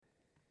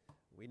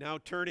We now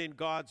turn in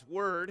God's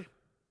Word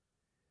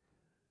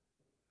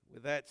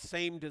with that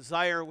same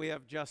desire we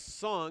have just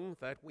sung,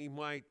 that we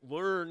might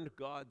learn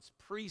God's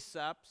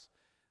precepts,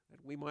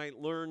 that we might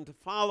learn to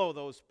follow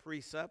those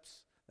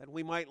precepts, that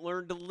we might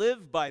learn to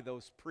live by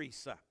those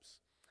precepts.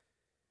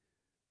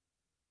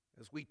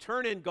 As we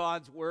turn in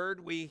God's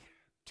Word, we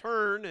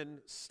turn and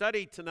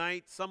study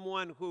tonight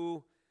someone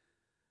who,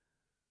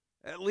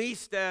 at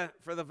least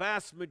for the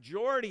vast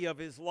majority of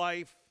his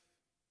life,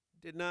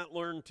 did not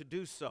learn to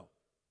do so.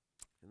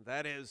 And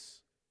that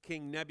is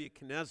King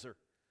Nebuchadnezzar.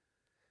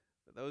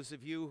 For those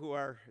of you who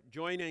are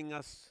joining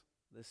us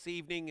this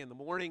evening, in the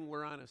morning,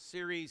 we're on a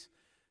series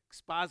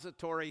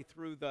expository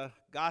through the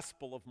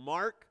Gospel of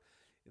Mark.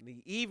 In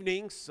the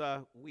evenings,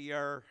 we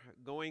are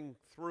going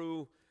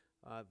through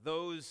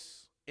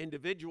those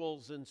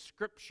individuals in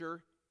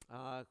Scripture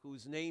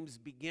whose names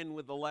begin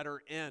with the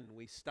letter N.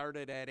 We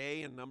started at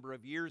A a number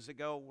of years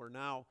ago. We're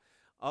now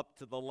up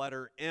to the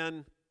letter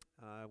N.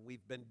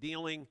 We've been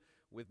dealing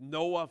with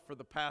Noah for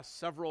the past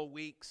several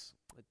weeks.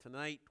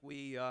 Tonight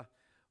we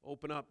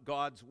open up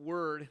God's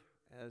Word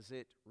as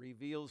it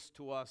reveals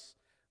to us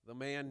the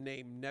man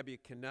named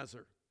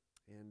Nebuchadnezzar.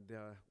 And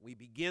we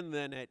begin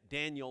then at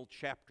Daniel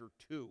chapter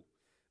 2.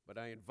 But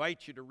I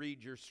invite you to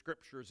read your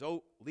scriptures,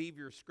 leave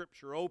your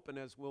scripture open,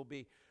 as we'll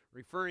be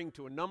referring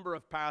to a number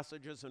of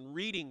passages and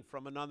reading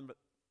from a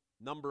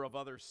number of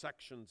other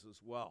sections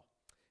as well.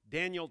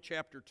 Daniel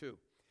chapter 2.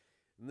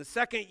 In the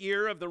second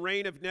year of the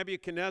reign of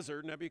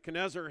Nebuchadnezzar,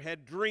 Nebuchadnezzar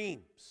had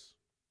dreams.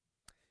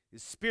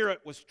 His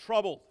spirit was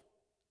troubled,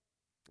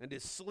 and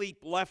his sleep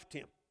left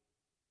him.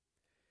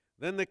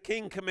 Then the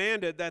king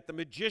commanded that the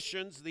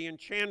magicians, the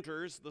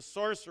enchanters, the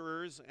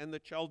sorcerers, and the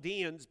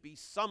Chaldeans be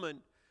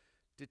summoned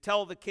to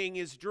tell the king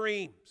his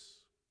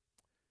dreams.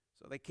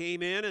 So they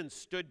came in and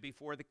stood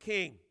before the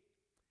king.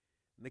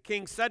 And the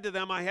king said to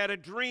them, I had a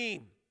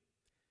dream,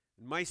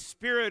 and my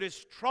spirit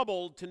is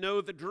troubled to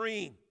know the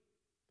dream.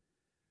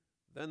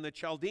 Then the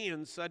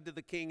Chaldeans said to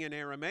the king in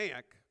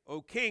Aramaic, O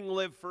king,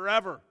 live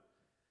forever.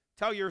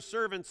 Tell your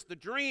servants the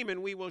dream,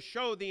 and we will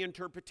show the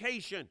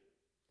interpretation.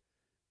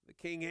 The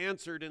king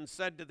answered and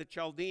said to the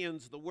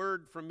Chaldeans, the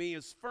word from me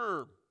is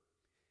firm.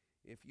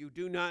 If you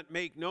do not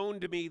make known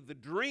to me the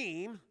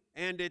dream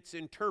and its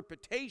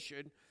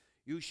interpretation,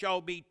 you shall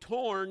be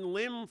torn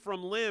limb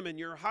from limb, and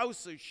your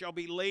houses shall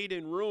be laid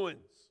in ruins.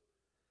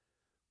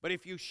 But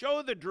if you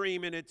show the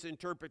dream and its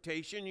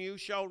interpretation, you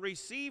shall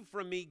receive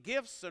from me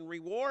gifts and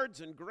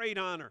rewards and great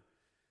honor.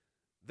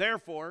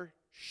 Therefore,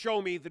 show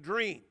me the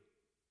dream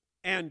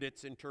and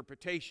its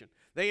interpretation.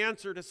 They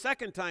answered a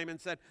second time and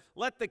said,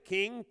 let the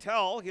king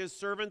tell his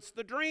servants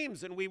the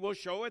dreams, and we will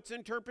show its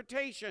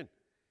interpretation.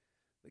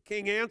 The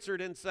king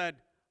answered and said,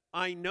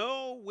 I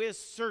know with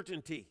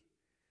certainty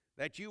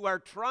that you are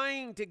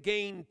trying to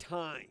gain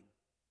time,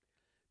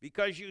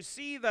 because you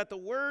see that the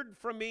word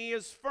from me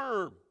is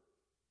firm.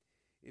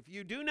 If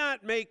you do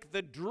not make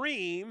the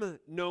dream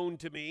known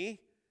to me,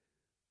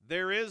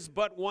 there is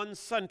but one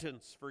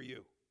sentence for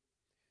you.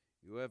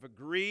 You have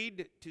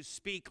agreed to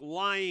speak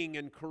lying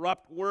and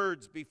corrupt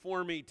words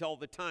before me till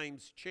the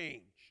times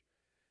change.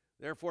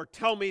 Therefore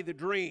tell me the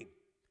dream,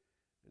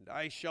 and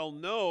I shall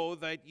know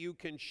that you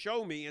can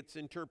show me its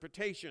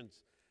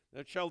interpretations.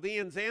 The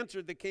Chaldeans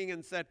answered the king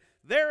and said,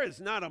 there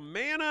is not a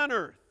man on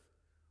earth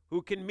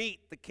who can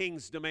meet the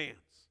king's demands.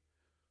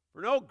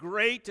 For no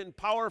great and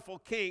powerful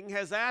king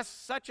has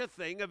asked such a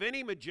thing of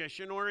any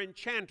magician or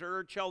enchanter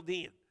or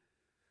Chaldean.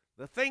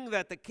 The thing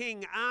that the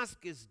king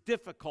asks is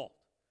difficult,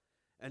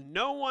 and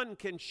no one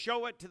can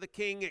show it to the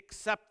king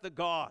except the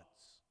gods,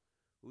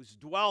 whose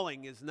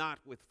dwelling is not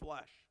with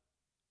flesh.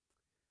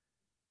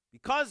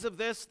 Because of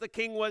this, the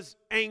king was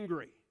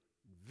angry,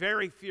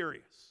 very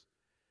furious,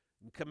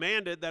 and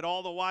commanded that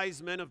all the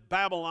wise men of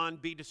Babylon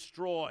be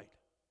destroyed.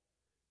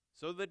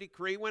 So the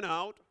decree went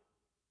out.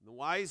 The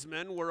wise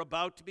men were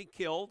about to be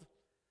killed.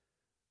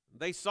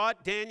 They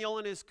sought Daniel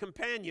and his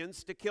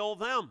companions to kill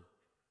them.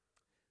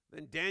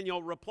 Then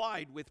Daniel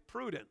replied with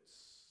prudence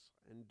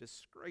and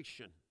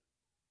discretion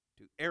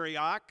to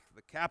Arioch,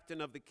 the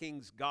captain of the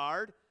king's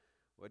guard,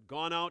 who had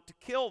gone out to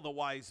kill the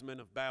wise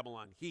men of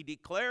Babylon. He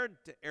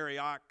declared to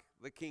Arioch,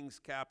 the king's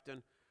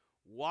captain,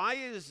 why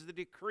is the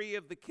decree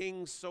of the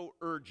king so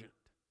urgent?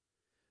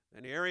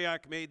 Then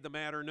Arioch made the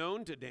matter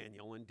known to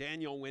Daniel, and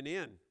Daniel went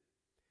in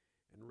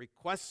and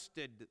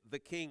requested the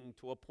king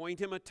to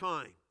appoint him a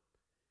time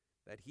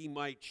that he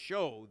might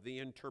show the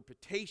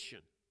interpretation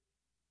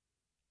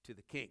to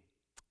the king.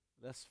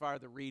 Thus far,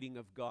 the reading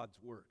of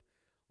God's word.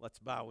 Let's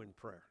bow in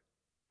prayer.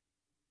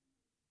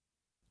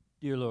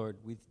 Dear Lord,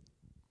 we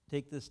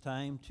take this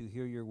time to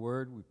hear your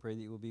word. We pray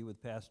that you will be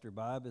with Pastor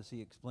Bob as he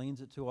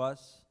explains it to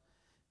us.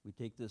 We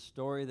take this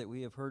story that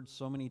we have heard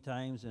so many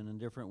times and in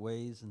different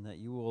ways, and that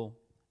you will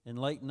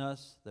enlighten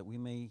us, that we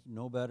may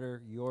know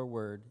better your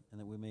word,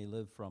 and that we may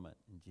live from it.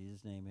 In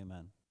Jesus' name,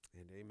 amen.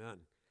 And amen.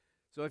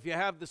 So if you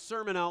have the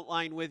sermon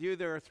outline with you,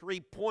 there are 3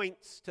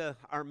 points to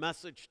our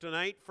message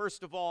tonight.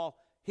 First of all,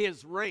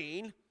 his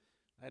reign,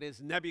 that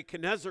is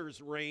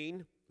Nebuchadnezzar's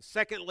reign.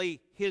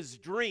 Secondly, his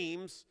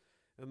dreams.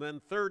 And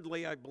then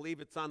thirdly, I believe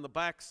it's on the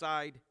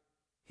backside,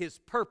 his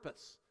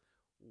purpose.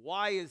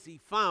 Why is he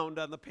found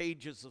on the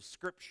pages of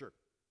Scripture?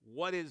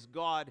 What is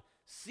God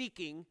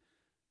seeking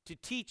to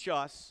teach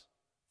us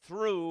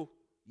through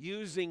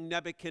using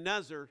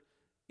Nebuchadnezzar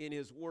in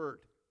his word?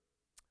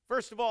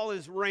 First of all,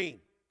 his reign.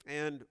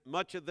 And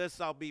much of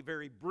this I'll be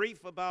very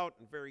brief about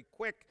and very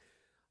quick.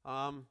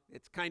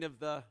 It's kind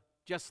of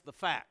just the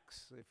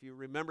facts. If you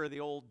remember the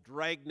old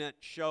Dragnet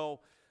show,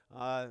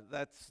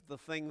 that's the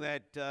thing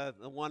that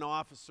the one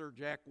officer,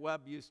 Jack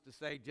Webb, used to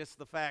say, just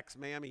the facts,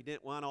 ma'am. He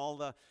didn't want all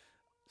the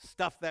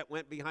stuff that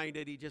went behind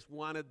it. He just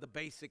wanted the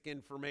basic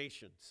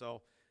information.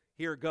 So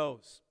here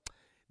goes.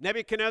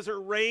 Nebuchadnezzar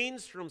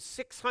reigns from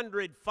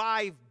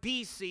 605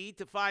 BC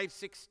to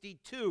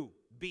 562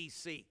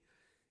 BC.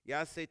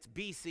 Yes, it's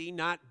BC,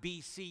 not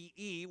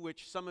BCE,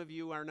 which some of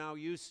you are now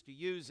used to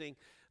using.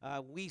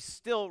 We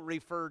still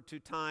refer to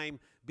time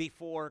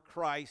before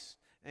Christ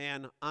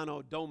and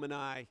Anno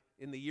Domini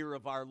in the year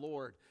of our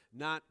Lord,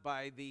 not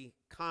by the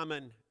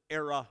common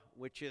era,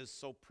 which is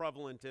so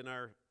prevalent in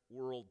our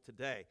world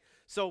today.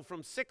 So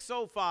from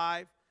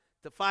 605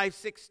 to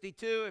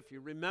 562, if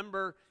you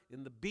remember,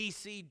 in the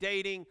BC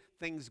dating,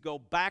 things go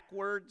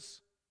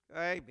backwards,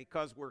 okay,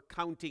 because we're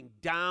counting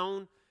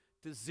down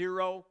to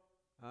zero,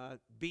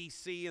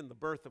 BC and the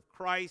birth of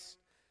Christ.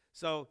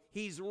 So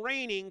he's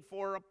reigning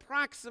for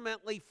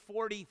approximately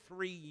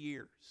 43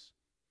 years.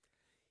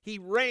 He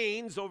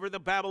reigns over the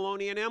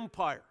Babylonian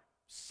Empire,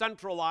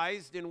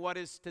 centralized in what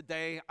is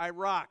today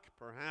Iraq.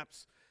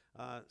 Perhaps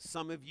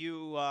some of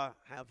you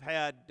have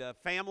had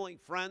family,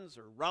 friends,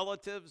 or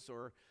relatives,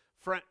 or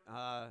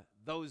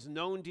those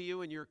known to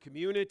you in your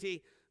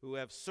community who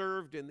have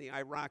served in the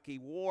Iraqi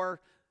war.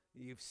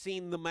 You've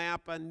seen the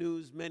map on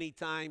news many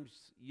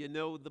times. You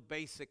know the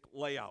basic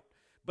layout.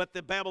 But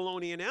the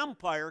Babylonian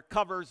Empire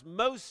covers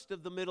most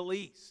of the Middle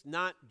East,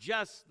 not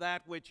just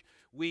that which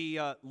we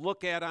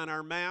look at on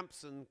our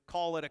maps and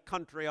call it a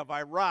country of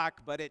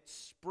Iraq, but it's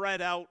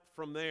spread out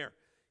from there.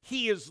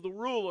 He is the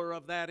ruler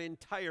of that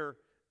entire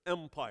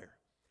empire.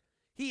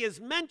 He is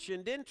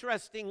mentioned,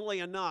 interestingly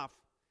enough,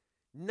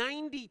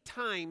 90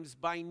 times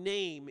by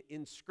name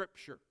in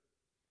Scripture.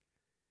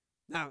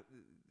 Now,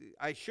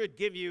 I should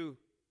give you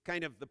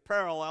kind of the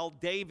parallel.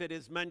 David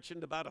is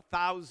mentioned about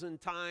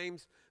 1,000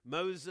 times.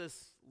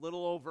 Moses,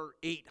 little over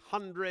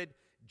 800.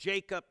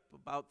 Jacob,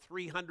 about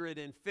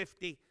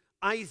 350.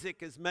 Isaac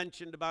is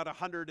mentioned about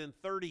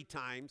 130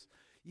 times.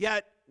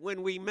 Yet,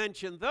 when we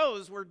mention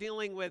those, we're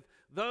dealing with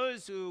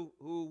those who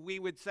we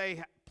would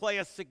say play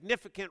a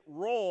significant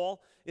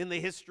role in the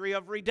history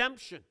of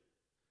redemption.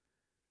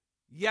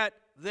 Yet,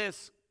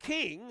 this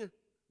king,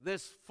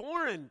 this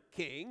foreign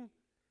king,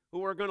 who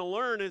we're going to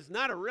learn is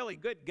not a really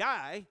good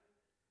guy,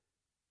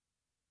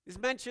 is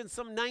mentioned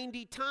some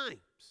 90 times.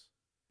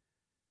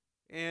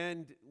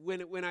 And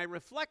when I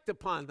reflect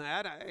upon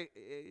that,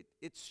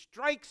 it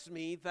strikes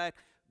me that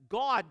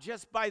God,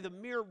 just by the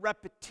mere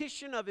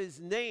repetition of his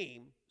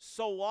name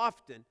so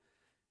often,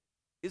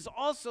 is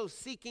also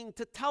seeking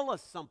to tell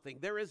us something.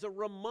 There is a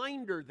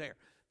reminder there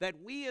that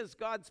we as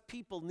God's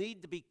people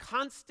need to be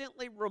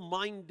constantly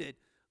reminded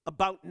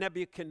about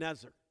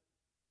Nebuchadnezzar.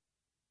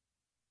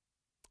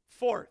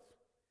 Fourth,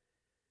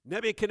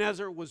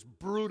 Nebuchadnezzar was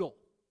brutal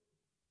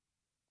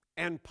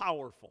and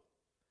powerful.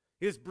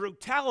 His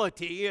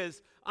brutality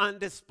is on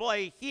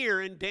display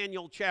here in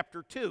Daniel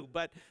chapter 2,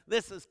 but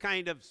this is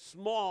kind of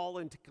small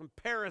in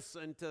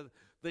comparison to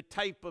the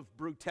type of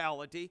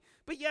brutality,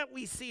 but yet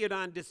we see it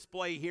on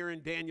display here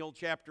in Daniel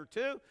chapter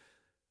 2.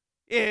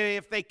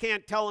 If they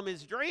can't tell him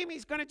his dream,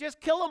 he's going to just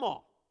kill them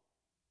all.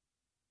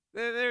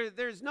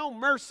 There's no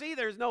mercy,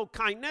 there's no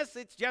kindness,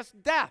 it's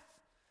just death.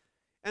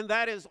 And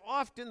that is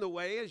often the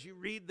way, as you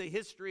read the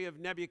history of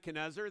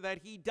Nebuchadnezzar, that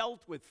he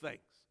dealt with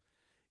things.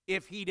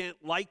 If he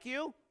didn't like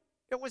you,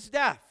 it was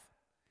death.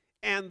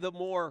 And the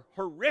more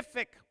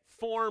horrific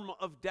form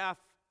of death,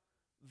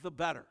 the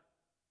better.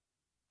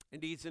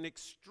 And he's an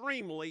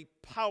extremely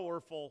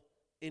powerful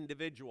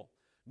individual.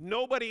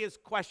 Nobody is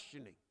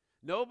questioning.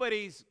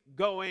 Nobody's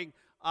going,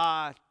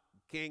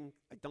 King,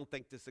 I don't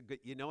think this is a good,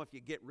 if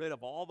you get rid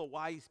of all the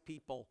wise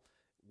people,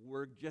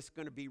 we're just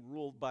going to be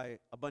ruled by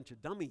a bunch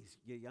of dummies.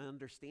 You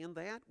understand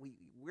that?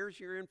 Where's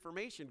your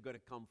information going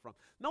to come from?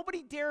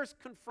 Nobody dares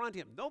confront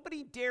him.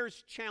 Nobody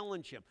dares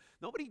challenge him.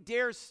 Nobody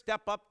dares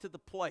step up to the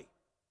plate.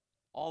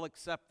 All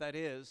except, that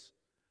is,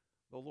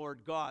 the Lord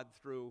God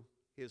through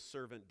his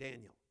servant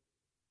Daniel.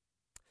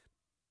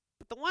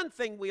 But the one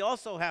thing we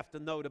also have to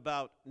note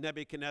about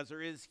Nebuchadnezzar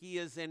is he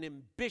is an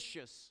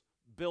ambitious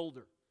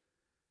builder.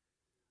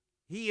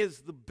 He is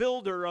the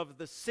builder of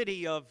the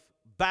city of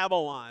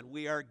Babylon.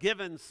 We are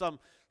given some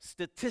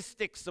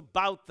statistics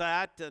about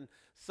that, and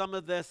some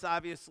of this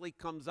obviously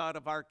comes out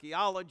of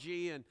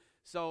archaeology, and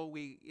so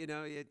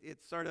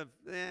it's sort of,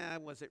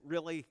 was it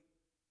really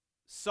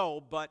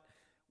so? But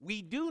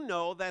we do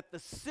know that the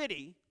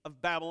city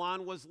of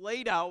Babylon was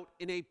laid out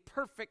in a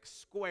perfect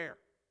square,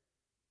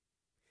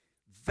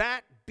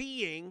 that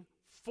being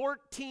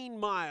 14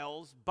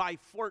 miles by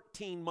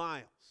 14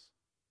 miles.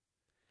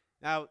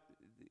 Now,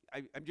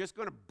 I'm just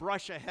going to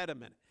brush ahead a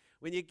minute.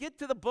 When you get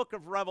to the book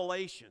of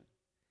Revelation,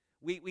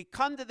 we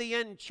come to the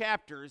end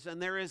chapters,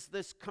 and there is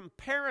this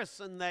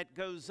comparison that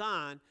goes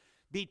on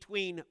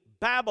between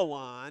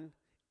Babylon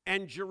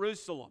and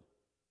Jerusalem.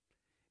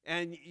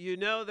 And you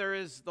know there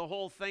is the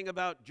whole thing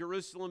about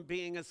Jerusalem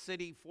being a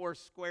city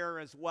foursquare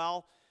as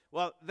well.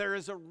 Well, there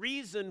is a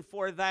reason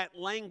for that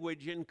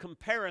language in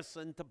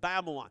comparison to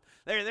Babylon.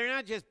 They're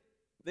not just,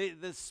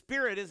 the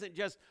Spirit isn't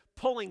just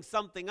pulling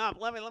something up.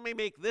 Let me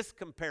make this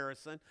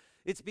comparison.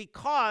 It's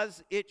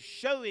because it's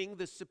showing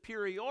the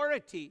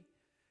superiority,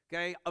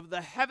 okay, of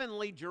the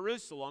heavenly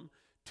Jerusalem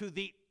to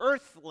the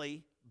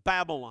earthly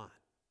Babylon.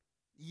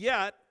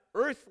 Yet,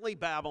 earthly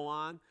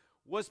Babylon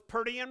was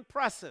pretty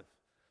impressive.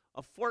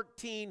 A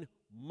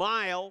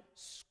 14-mile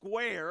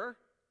square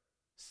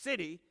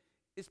city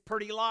is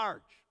pretty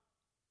large.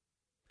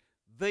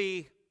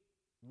 The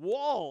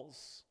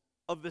walls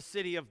of the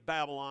city of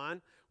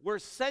Babylon were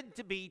said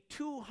to be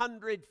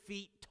 200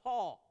 feet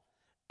tall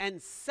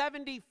and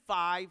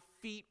 75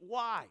 feet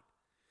wide.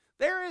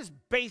 There is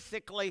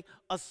basically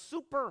a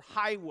super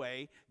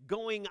highway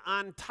going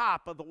on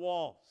top of the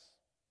walls.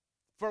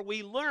 For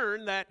we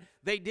learn that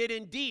they did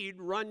indeed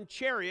run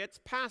chariots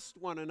past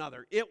one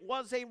another. It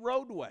was a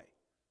roadway.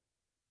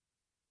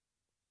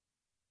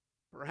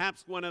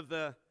 Perhaps one of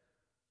the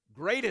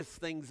greatest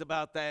things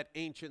about that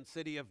ancient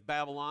city of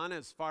Babylon,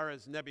 as far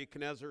as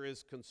Nebuchadnezzar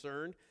is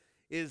concerned,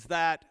 is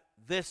that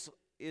this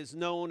is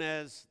known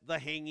as the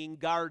Hanging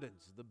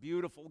Gardens, the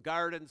beautiful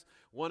gardens,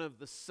 one of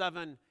the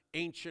 7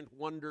 ancient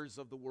wonders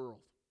of the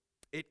world.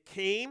 It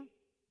came,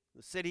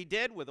 the city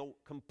did, with a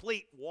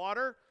complete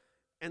water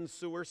and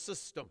sewer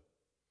system.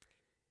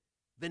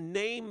 The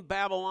name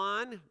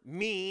Babylon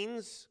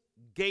means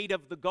gate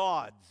of the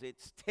gods.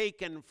 It's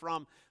taken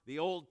from the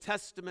Old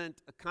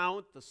Testament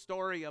account, the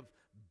story of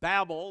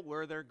Babel,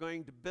 where they're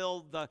going to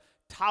build the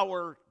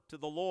tower to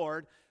the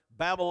Lord.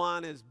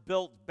 Babylon is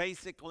built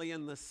basically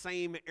in the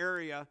same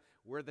area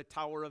where the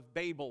Tower of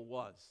Babel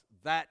was.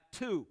 That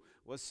too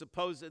was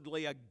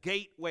supposedly a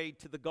gateway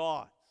to the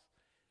gods.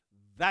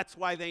 That's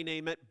why they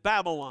name it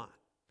Babylon.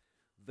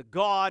 The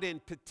god in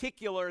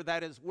particular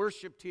that is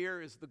worshipped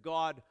here is the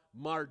god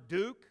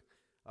Marduk,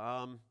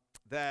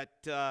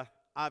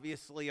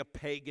 obviously a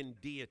pagan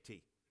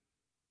deity.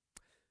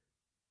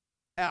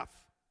 F.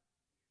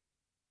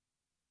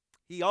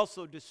 He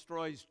also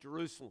destroys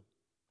Jerusalem.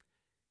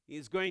 He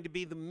is going to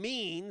be the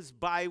means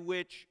by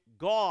which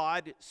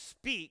God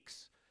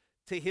speaks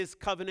to his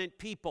covenant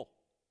people.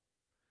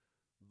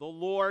 The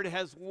Lord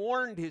has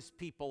warned his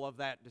people of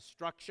that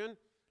destruction.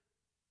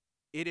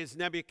 It is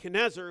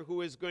Nebuchadnezzar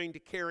who is going to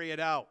carry it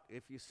out.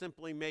 If you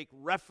simply make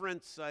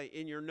reference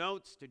in your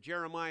notes to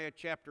Jeremiah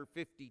chapter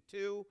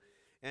 52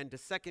 and to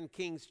 2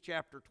 Kings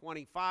chapter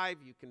 25,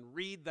 you can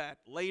read that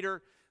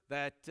later,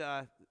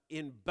 that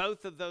in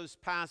both of those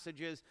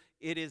passages,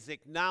 it is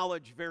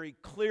acknowledged very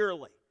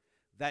clearly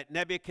that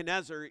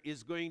Nebuchadnezzar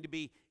is going to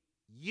be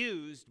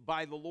used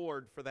by the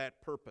Lord for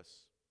that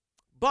purpose.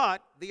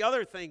 But the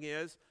other thing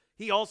is,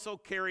 he also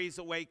carries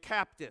away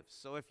captives.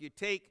 So if you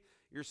take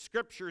your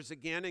scriptures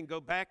again and go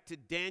back to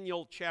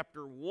Daniel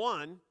chapter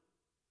 1,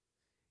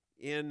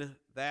 in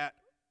that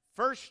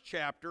first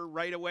chapter,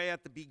 right away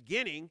at the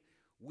beginning,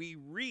 we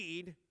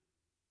read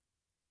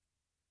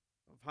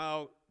of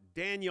how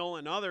Daniel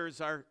and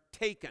others are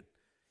taken.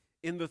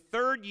 In the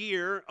 3rd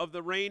year of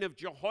the reign of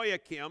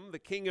Jehoiakim, the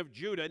king of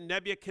Judah,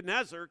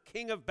 Nebuchadnezzar,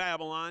 king of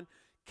Babylon,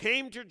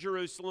 came to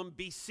Jerusalem,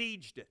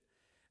 besieged it.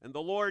 And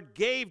the Lord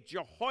gave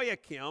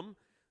Jehoiakim,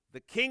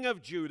 the king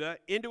of Judah,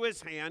 into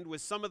his hand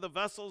with some of the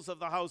vessels of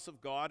the house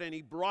of God, and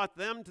he brought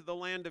them to the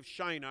land of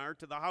Shinar,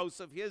 to the house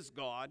of his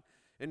God,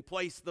 and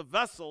placed the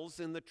vessels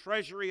in the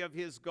treasury of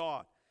his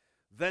God.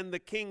 Then the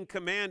king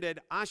commanded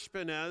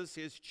Ashpenaz,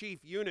 his chief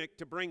eunuch,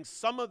 to bring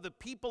some of the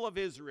people of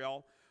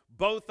Israel,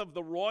 both of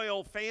the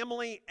royal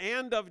family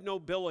and of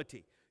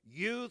nobility,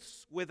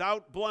 youths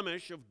without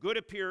blemish, of good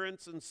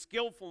appearance and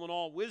skillful in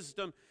all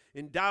wisdom,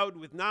 endowed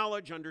with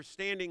knowledge,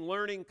 understanding,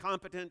 learning,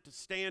 competent to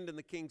stand in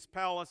the king's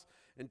palace,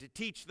 and to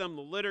teach them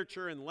the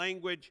literature and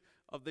language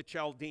of the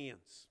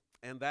Chaldeans.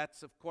 And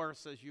that's, of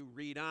course, as you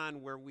read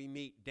on, where we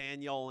meet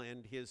Daniel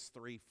and his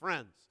 3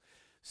 friends.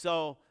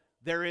 So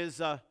there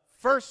is a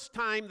first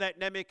time that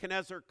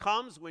Nebuchadnezzar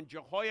comes when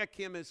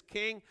Jehoiakim is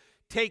king,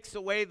 takes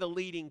away the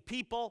leading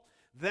people.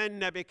 Then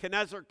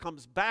Nebuchadnezzar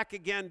comes back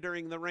again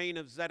during the reign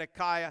of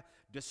Zedekiah,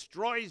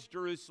 destroys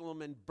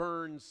Jerusalem, and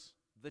burns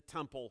the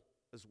temple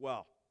as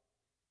well.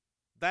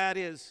 That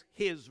is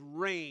his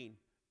reign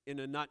in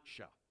a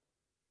nutshell.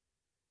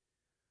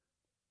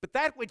 But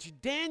that which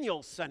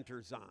Daniel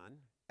centers on,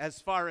 as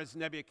far as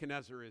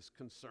Nebuchadnezzar is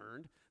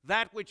concerned,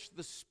 that which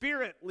the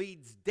Spirit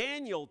leads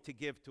Daniel to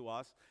give to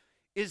us,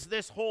 is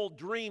this whole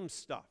dream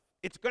stuff.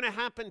 It's going to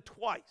happen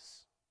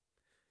twice.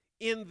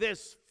 In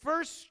this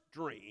first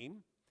dream,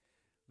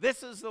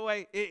 this is the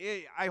way,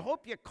 I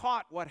hope you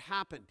caught what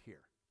happened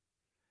here.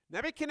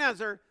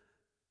 Nebuchadnezzar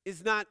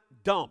is not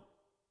dumb.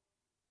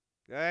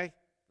 Okay?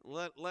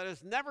 Let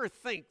us never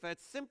think that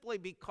simply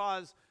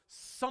because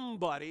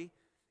somebody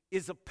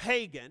is a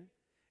pagan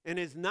and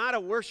is not a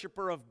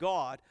worshiper of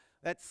God,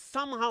 that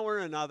somehow or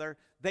another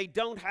they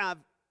don't have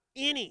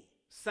any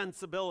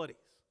sensibilities.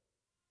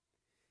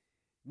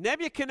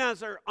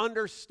 Nebuchadnezzar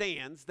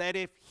understands that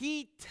if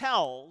he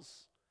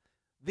tells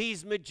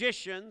these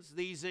magicians,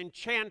 these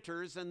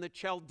enchanters, and the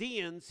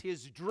Chaldeans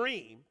his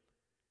dream,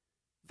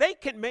 they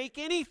can make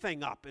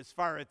anything up as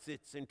far as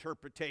its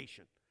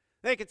interpretation.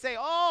 They could say,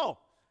 oh,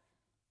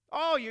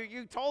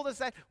 you told us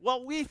that.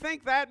 Well, we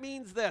think that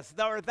means this,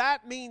 or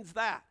that means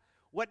that.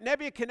 What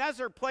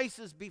Nebuchadnezzar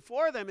places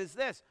before them is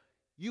this: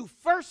 you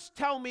first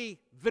tell me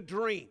the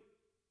dream,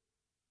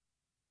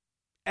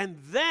 and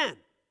then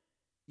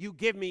you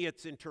give me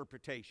its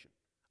interpretation.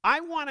 I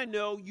want to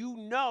know you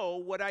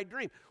know what I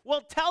dream.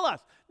 Well, tell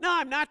us. No,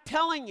 I'm not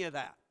telling you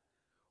that.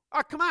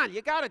 Oh, come on,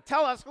 you got to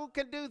tell us. Who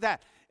can do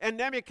that? And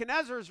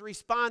Nebuchadnezzar's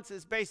response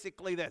is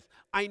basically this: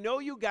 I know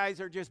you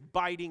guys are just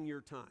biding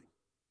your time.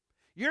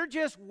 You're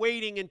just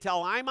waiting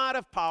until I'm out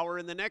of power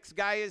and the next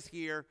guy is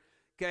here,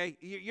 okay?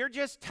 You're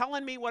just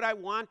telling me what I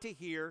want to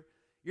hear.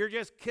 You're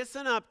just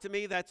kissing up to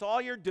me. That's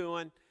all you're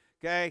doing,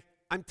 okay?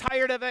 I'm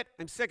tired of it.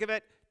 I'm sick of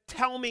it.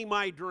 Tell me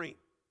my dream.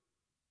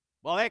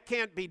 Well, that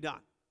can't be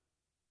done.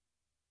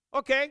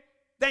 Okay,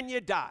 then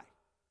you die.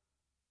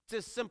 It's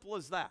as simple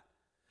as that.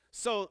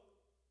 So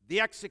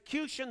the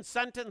execution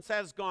sentence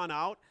has gone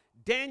out.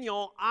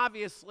 Daniel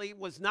obviously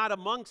was not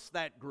amongst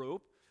that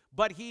group,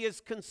 but he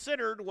is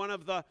considered one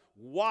of the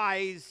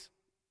wise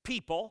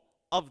people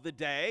of the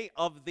day,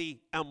 of the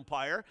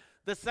empire.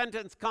 The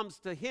sentence comes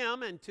to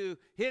him and to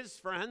his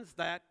friends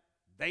that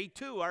they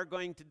too are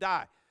going to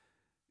die.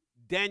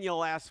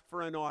 Daniel asks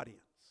for an audience.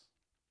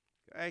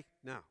 Okay,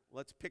 now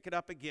let's pick it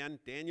up again.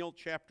 Daniel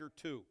chapter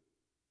 2.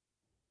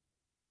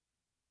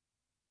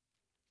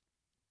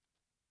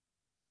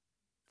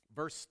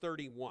 Verse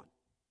 31.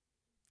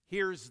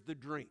 Here's the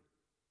dream.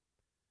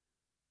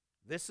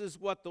 This is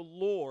what the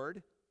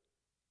Lord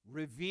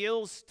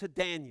reveals to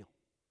Daniel.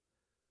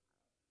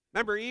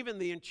 Remember, even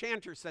the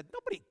enchanter said,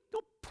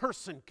 no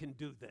person can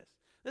do this.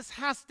 This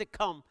has to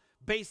come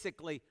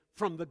basically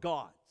from the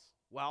gods.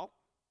 Well,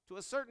 to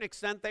a certain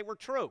extent, they were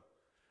true.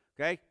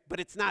 Okay? But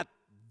it's not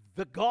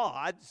the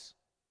gods.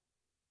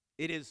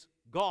 It is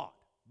God,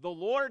 the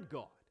Lord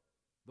God,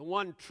 the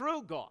one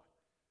true God,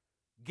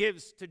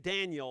 gives to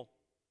Daniel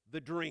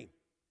the dream.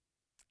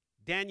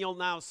 Daniel,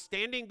 now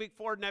standing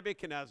before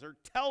Nebuchadnezzar,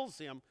 tells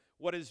him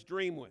what his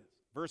dream was.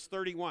 Verse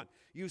 31,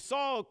 you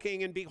saw, O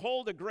king, and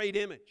behold, a great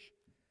image.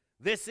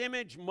 This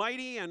image,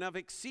 mighty and of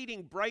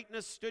exceeding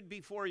brightness, stood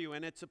before you,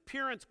 and its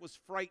appearance was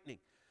frightening.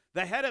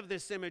 The head of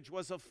this image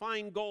was of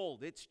fine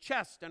gold, its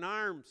chest and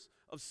arms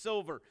of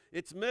silver,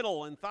 its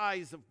middle and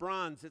thighs of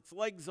bronze, its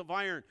legs of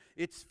iron,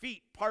 its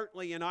feet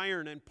partly in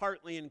iron and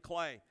partly in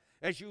clay.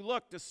 As you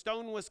looked, a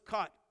stone was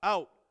cut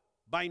out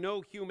by no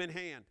human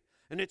hand,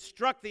 and it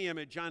struck the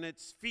image on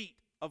its feet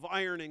of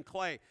iron and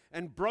clay,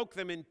 and broke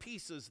them in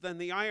pieces. Then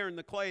the iron,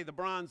 the clay, the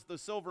bronze, the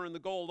silver, and the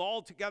gold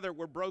all together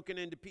were broken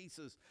into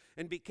pieces,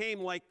 and became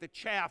like the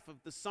chaff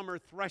of the summer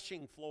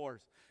threshing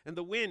floors. And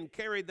the wind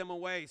carried them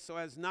away, so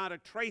as not a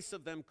trace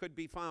of them could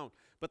be found.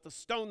 But the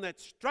stone that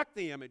struck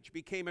the image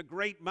became a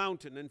great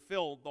mountain and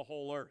filled the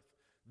whole earth.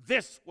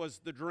 This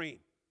was the dream.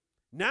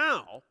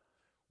 Now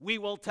we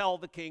will tell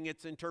the king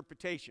its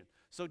interpretation.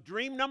 So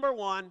dream number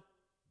one,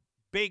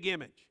 big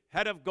image,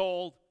 head of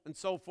gold, and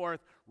so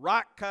forth.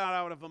 Rock cut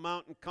out of a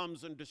mountain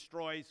comes and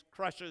destroys,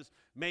 crushes,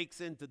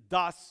 makes into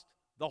dust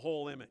the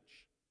whole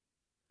image.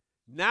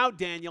 Now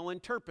Daniel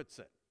interprets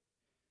it.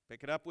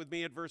 Pick it up with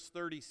me at verse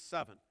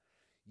 37.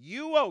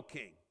 You, O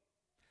king,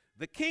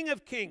 the King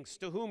of kings,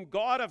 to whom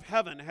God of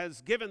heaven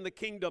has given the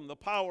kingdom, the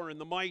power, and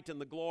the might,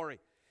 and the glory,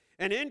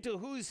 and into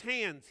whose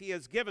hands he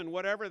has given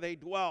whatever they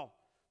dwell,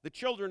 the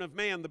children of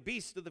man, the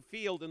beasts of the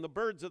field, and the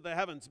birds of the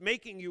heavens,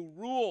 making you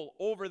rule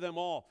over them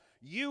all.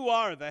 You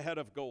are the head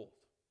of gold.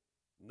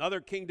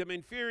 Another kingdom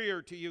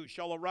inferior to you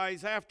shall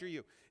arise after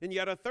you, and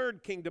yet a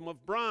third kingdom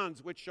of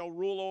bronze, which shall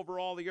rule over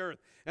all the earth.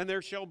 And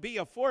there shall be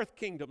a fourth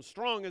kingdom,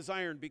 strong as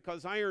iron,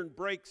 because iron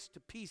breaks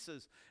to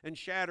pieces and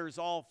shatters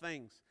all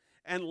things.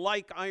 And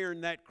like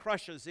iron that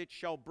crushes, it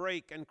shall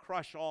break and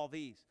crush all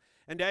these.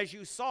 And as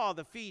you saw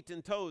the feet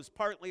and toes,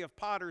 partly of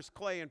potter's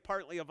clay and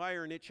partly of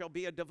iron, it shall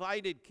be a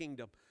divided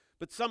kingdom.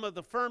 But some of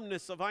the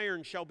firmness of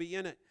iron shall be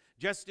in it,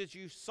 just as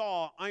you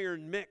saw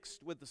iron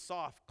mixed with the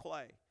soft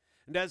clay.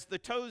 And as the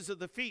toes of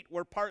the feet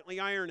were partly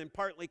iron and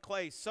partly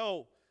clay,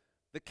 so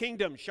the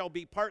kingdom shall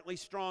be partly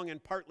strong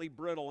and partly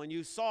brittle. And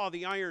you saw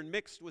the iron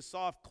mixed with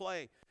soft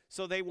clay,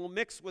 so they will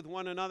mix with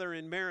one another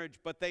in marriage,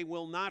 but they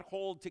will not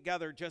hold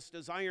together, just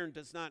as iron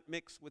does not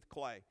mix with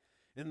clay.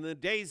 In the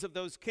days of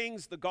those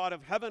kings, the God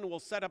of heaven will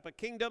set up a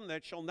kingdom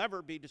that shall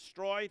never be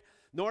destroyed,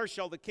 nor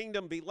shall the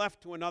kingdom be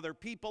left to another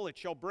people. It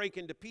shall break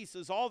into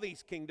pieces all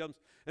these kingdoms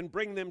and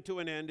bring them to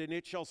an end, and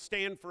it shall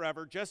stand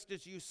forever, just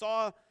as you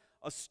saw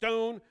a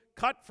stone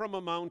cut from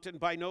a mountain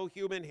by no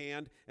human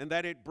hand, and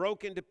that it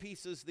broke into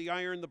pieces the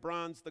iron, the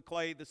bronze, the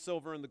clay, the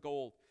silver, and the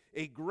gold.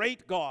 A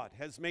great God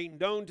has made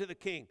known to the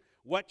king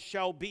what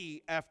shall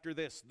be after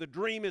this. The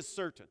dream is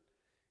certain,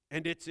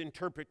 and its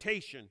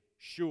interpretation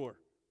sure.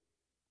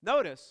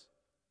 Notice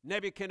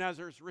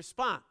Nebuchadnezzar's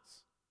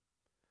response.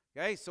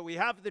 Okay, so we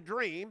have the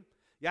dream,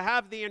 you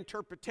have the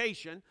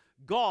interpretation.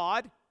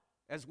 God,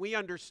 as we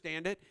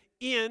understand it,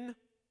 in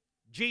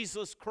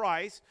Jesus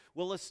Christ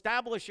will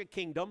establish a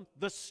kingdom,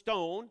 the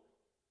stone,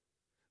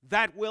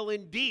 that will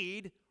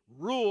indeed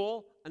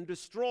rule and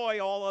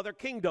destroy all other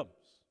kingdoms.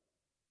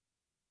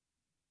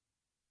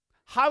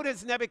 How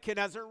does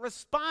Nebuchadnezzar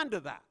respond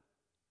to that?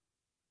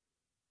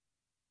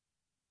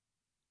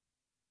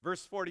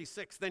 Verse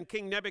 46, then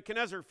King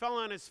Nebuchadnezzar fell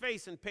on his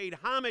face and paid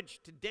homage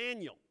to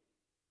Daniel.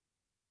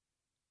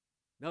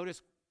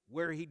 Notice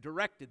where he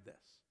directed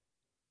this,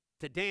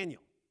 to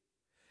Daniel,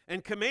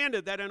 and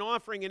commanded that an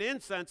offering and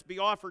incense be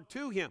offered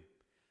to him.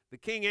 The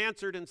king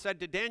answered and said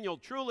to Daniel,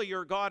 truly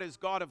your God is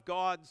God of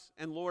gods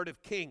and Lord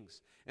of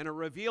kings, and a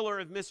revealer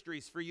of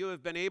mysteries, for you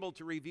have been able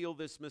to reveal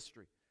this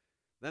mystery.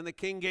 Then the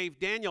king gave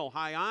Daniel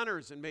high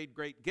honors and made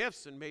great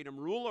gifts and made him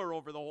ruler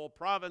over the whole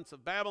province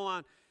of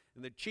Babylon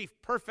and the chief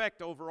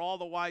prefect over all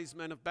the wise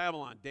men of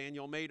Babylon.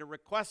 Daniel made a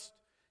request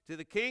to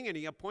the king, and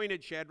he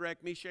appointed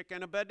Shadrach, Meshach,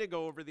 and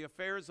Abednego over the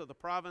affairs of the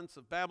province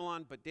of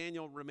Babylon, but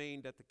Daniel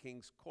remained at the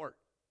king's court.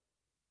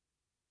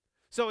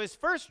 So his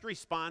first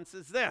response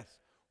is this: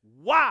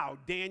 wow,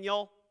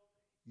 Daniel,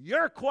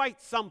 you're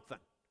quite something.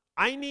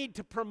 I need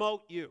to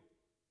promote you.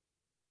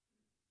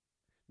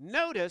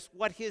 Notice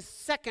what his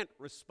second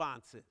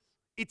response is.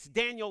 It's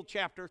Daniel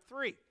chapter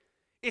 3.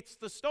 It's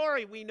the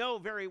story we know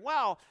very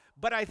well,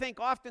 but I think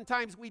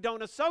oftentimes we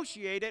don't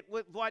associate it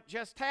with what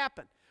just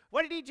happened.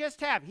 What did he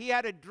just have? He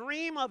had a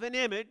dream of an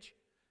image.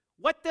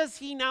 What does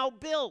he now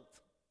build?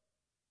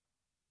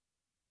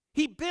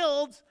 He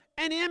builds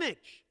an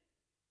image.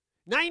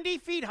 90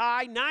 feet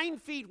high, 9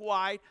 feet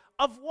wide,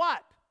 of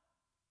what?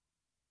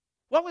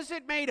 What was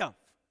it made of?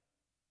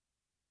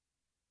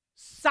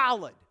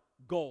 Solid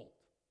gold.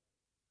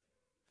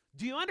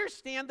 Do you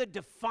understand the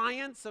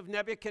defiance of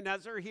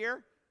Nebuchadnezzar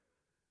here?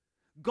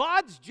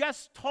 God's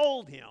just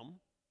told him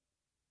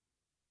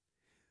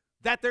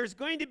that there's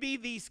going to be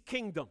these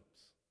kingdoms.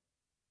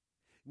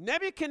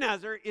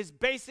 Nebuchadnezzar is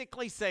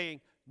basically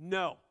saying,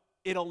 no,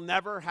 it'll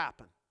never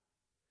happen.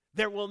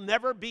 There will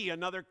never be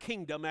another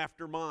kingdom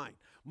after mine.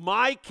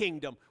 My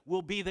kingdom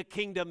will be the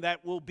kingdom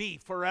that will be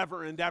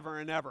forever and ever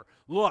and ever.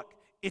 Look,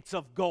 it's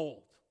of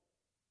gold.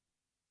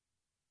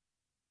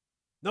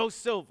 No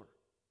silver,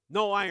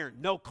 no iron,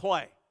 no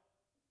clay.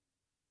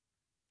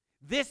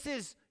 This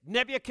is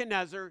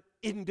Nebuchadnezzar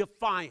in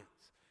defiance.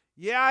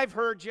 Yeah, I've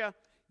heard you.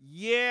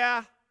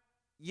 Yeah,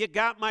 you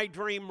got my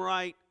dream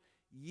right.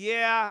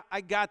 Yeah,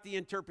 I got the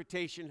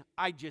interpretation.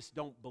 I just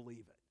don't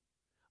believe it.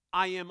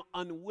 I am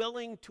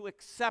unwilling to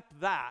accept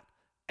that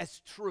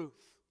as truth.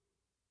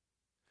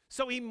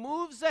 So he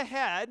moves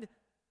ahead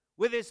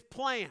with his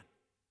plan.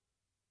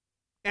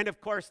 And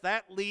of course,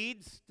 that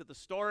leads to the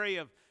story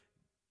of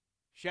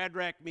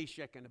Shadrach,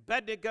 Meshach, and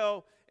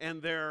Abednego,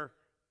 and their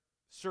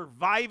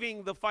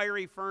surviving the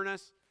fiery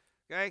furnace.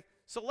 Okay?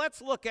 So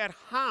let's look at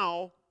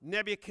how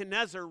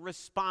Nebuchadnezzar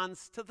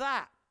responds to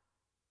that.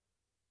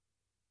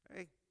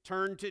 Okay?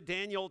 Turn to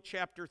Daniel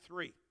chapter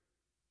 3,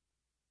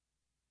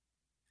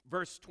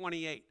 verse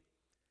 28.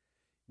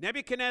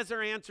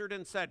 Nebuchadnezzar answered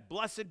and said,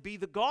 blessed be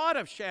the God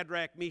of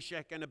Shadrach,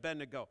 Meshach, and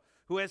Abednego,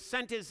 who has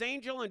sent his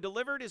angel and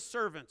delivered his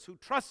servants who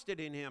trusted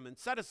in him and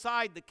set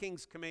aside the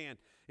king's command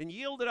and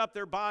yielded up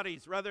their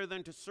bodies rather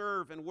than to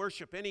serve and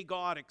worship any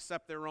god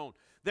except their own.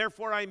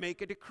 Therefore I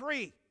make a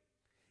decree.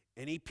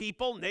 Any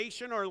people,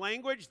 nation, or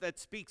language that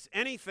speaks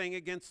anything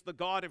against the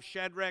God of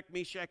Shadrach,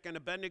 Meshach, and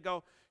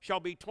Abednego shall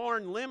be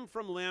torn limb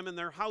from limb and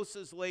their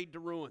houses laid to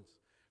ruins.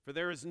 For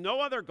there is no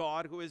other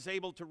God who is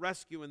able to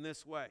rescue in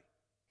this way.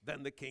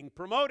 Then the king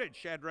promoted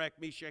Shadrach,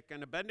 Meshach,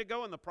 and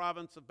Abednego in the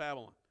province of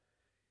Babylon.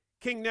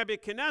 King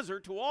Nebuchadnezzar,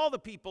 to all the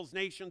peoples,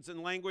 nations,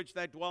 and language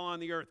that dwell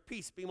on the earth,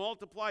 peace be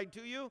multiplied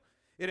to you.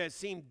 It has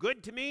seemed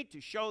good to me to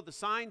show the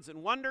signs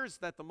and wonders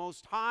that the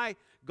Most High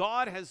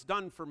God has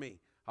done for me.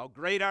 How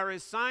great are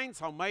his signs,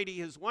 how mighty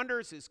his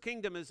wonders. His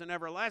kingdom is an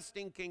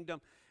everlasting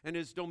kingdom, and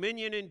his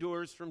dominion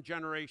endures from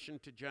generation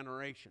to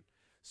generation.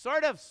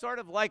 Sort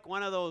of like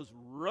one of those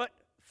root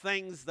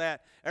things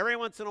that every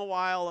once in a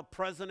while a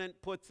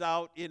president puts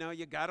out. You know,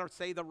 you got to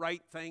say the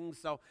right thing,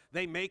 so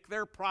they make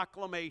their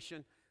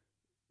proclamation.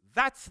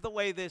 That's the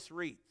way this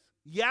reads.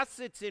 Yes,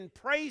 it's in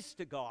praise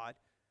to God,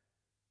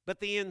 but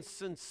the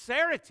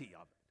insincerity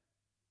of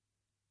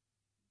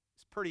it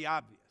is pretty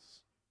obvious.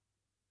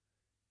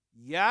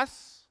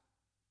 Yes,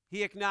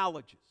 he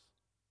acknowledges,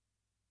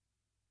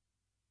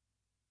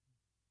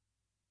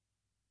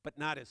 but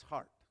not his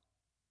heart.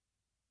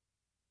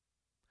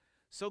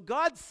 So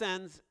God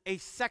sends a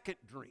second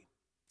dream.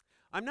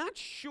 I'm not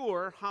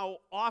sure how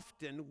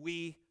often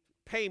we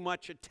pay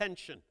much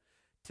attention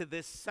to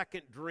this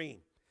second dream.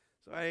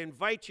 So I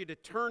invite you to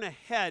turn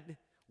ahead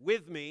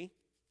with me,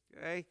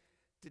 okay,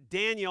 to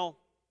Daniel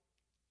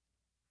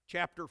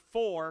chapter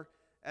 4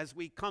 as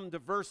we come to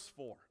verse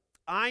 4.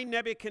 I,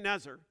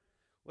 Nebuchadnezzar,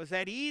 was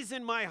at ease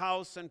in my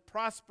house and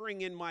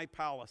prospering in my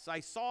palace. I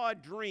saw a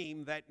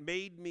dream that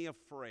made me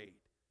afraid.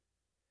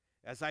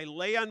 As I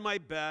lay on my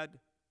bed,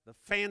 the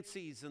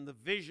fancies and the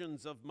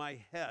visions of my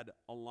head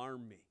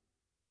alarm me.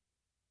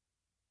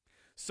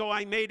 So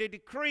I made a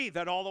decree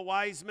that all the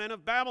wise men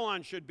of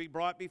Babylon should be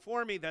brought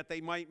before me, that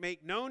they might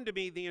make known to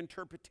me the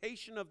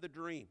interpretation of the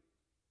dream.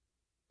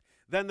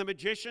 Then the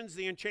magicians,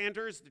 the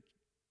enchanters, the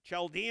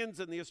Chaldeans,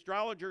 and the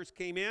astrologers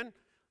came in.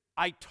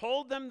 I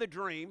told them the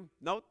dream.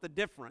 Note the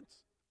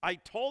difference. I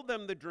told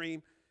them the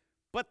dream,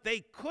 but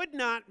they could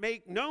not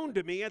make known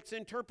to me its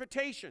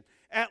interpretation.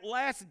 At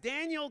last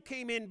Daniel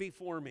came in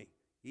before me,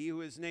 he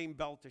who is named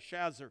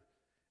Belteshazzar,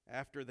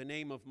 after the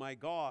name of my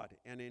God,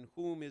 and in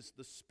whom is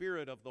the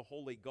spirit of the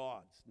holy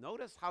gods.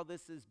 Notice how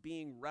this is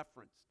being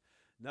referenced.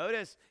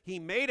 Notice he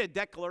made a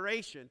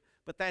declaration,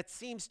 but that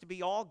seems to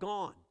be all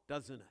gone,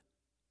 doesn't it?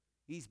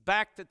 He's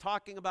back to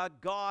talking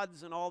about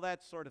gods and all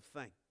that sort of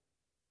thing.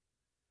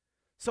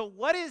 So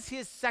what is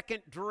his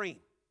second dream?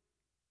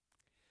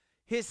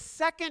 His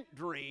second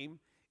dream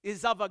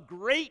is of a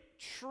great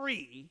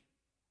tree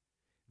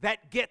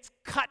that gets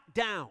cut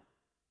down.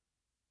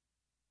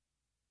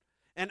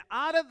 And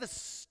out of the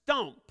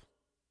stump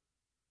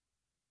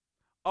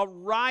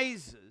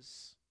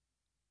arises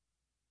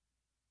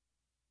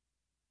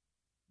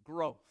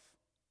growth.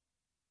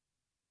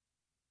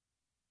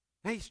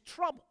 Now he's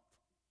troubled.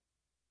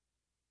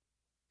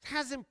 It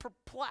has him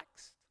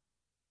perplexed.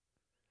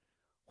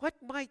 What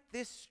might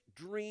this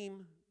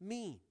dream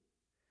mean?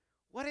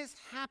 What is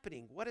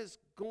happening? What is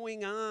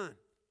going on?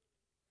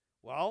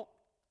 Well,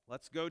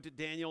 let's go to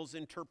Daniel's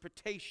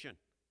interpretation,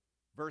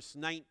 verse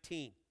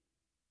 19.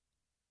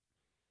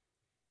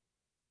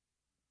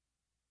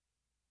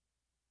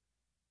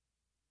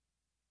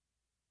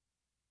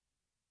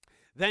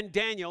 Then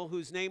Daniel,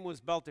 whose name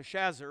was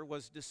Belteshazzar,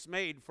 was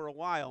dismayed for a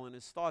while, and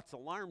his thoughts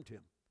alarmed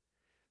him.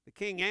 The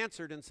king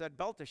answered and said,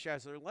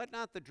 Belteshazzar, let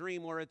not the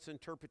dream or its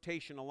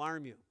interpretation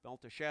alarm you.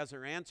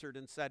 Belteshazzar answered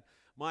and said,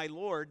 my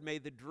lord, may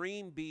the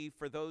dream be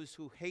for those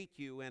who hate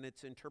you, and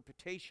its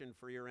interpretation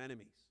for your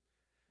enemies.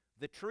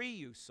 The tree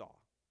you saw,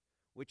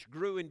 which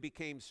grew and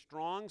became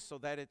strong, so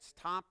that its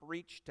top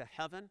reached to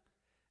heaven,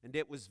 and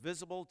it was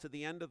visible to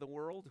the end of the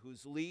world,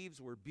 whose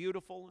leaves were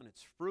beautiful, and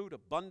its fruit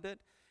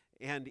abundant,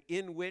 and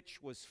in which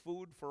was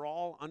food for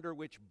all, under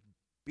which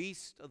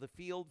beasts of the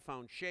field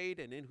found shade,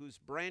 and in whose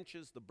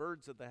branches the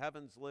birds of the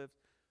heavens lived.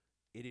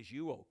 It is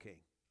you, O king,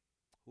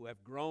 who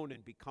have grown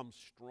and become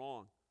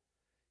strong.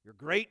 Your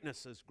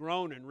greatness has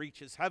grown and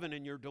reaches heaven,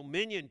 and your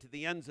dominion to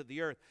the ends of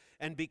the earth.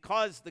 And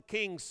because the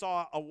king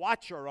saw a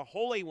watcher, a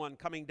holy one,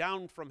 coming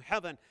down from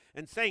heaven,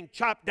 and saying,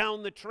 chop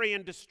down the tree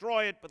and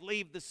destroy it, but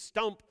leave the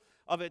stump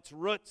of its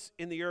roots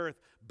in the earth,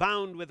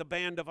 bound with a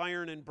band of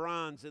iron and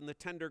bronze in the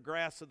tender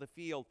grass of the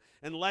field,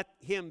 and let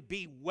him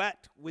be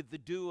wet with the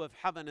dew of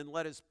heaven, and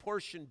let his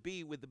portion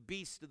be with the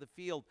beasts of the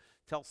field,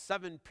 till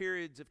 7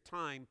 periods of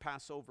time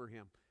pass over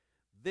him.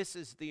 This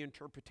is the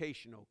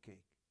interpretation, O king.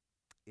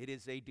 It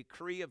is a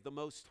decree of the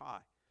Most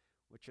High,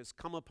 which has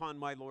come upon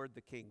my lord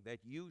the king, that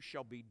you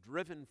shall be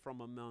driven from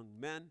among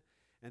men,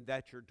 and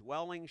that your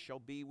dwelling shall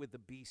be with the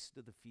beasts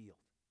of the field.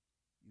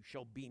 You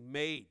shall be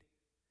made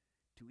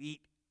to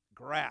eat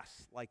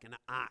grass like an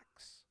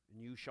ox,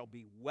 and you shall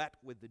be wet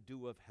with the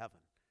dew of heaven.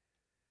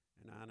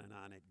 And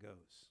on it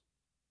goes.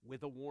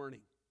 With a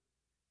warning,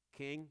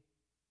 king,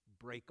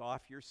 break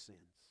off your sins.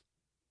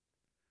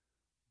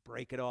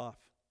 Break it off.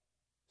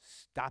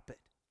 Stop it.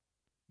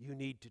 You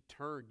need to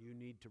turn. You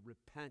need to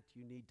repent.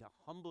 You need to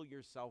humble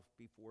yourself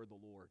before the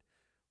Lord.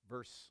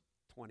 Verse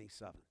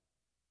 27.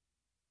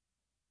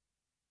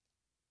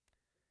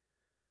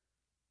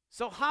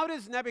 So how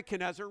does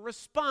Nebuchadnezzar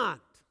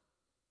respond?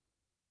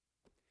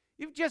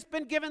 You've just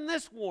been given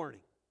this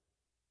warning.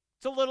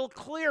 It's a little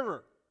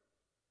clearer.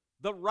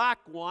 The rock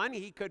one,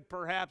 he could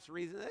perhaps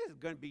reason, this is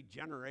going to be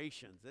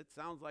generations. It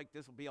sounds like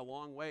this will be a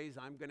long ways.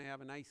 I'm going to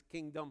have a nice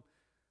kingdom,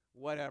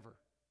 whatever.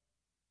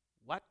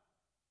 What?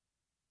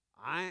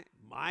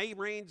 My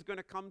reign's going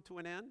to come to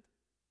an end?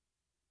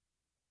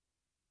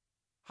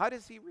 How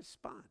does he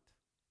respond?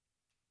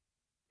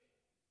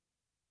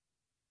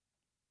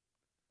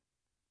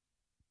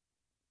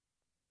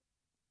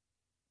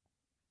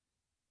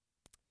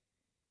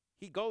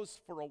 He goes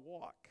for a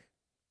walk.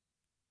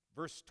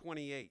 Verse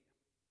 28.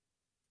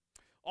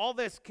 All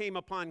this came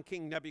upon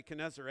King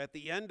Nebuchadnezzar. At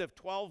the end of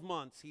 12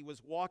 months, he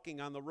was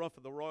walking on the roof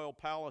of the royal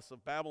palace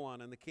of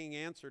Babylon, and the king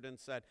answered and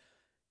said,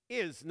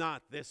 is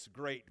not this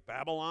great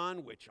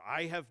Babylon, which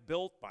I have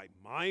built by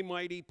my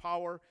mighty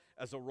power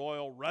as a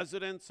royal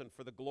residence and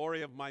for the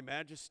glory of my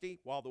majesty?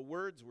 While the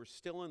words were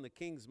still in the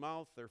king's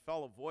mouth, there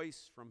fell a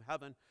voice from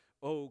heaven,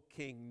 O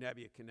King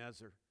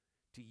Nebuchadnezzar,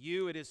 to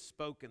you it is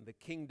spoken, the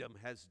kingdom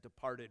has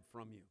departed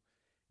from you,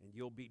 and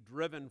you'll be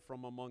driven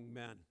from among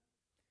men.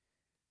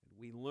 And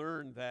we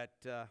learn that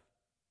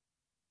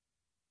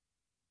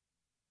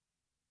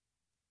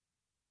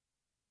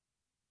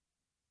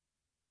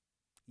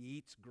he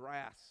eats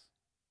grass.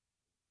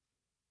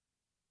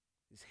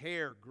 His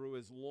hair grew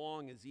as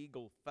long as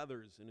eagle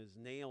feathers, and his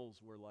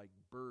nails were like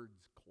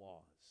birds'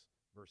 claws.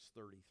 Verse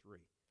 33.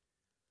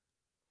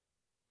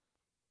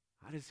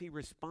 How does he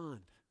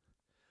respond?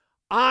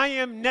 I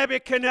am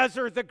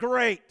Nebuchadnezzar the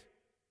Great.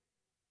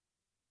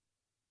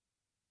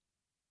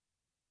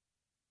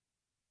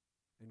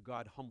 and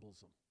God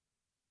humbles him,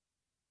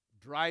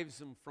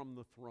 drives him from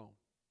the throne.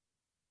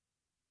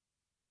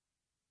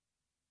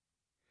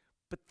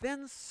 But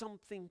then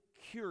something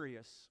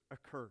curious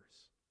occurs.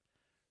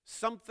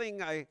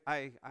 Something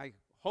I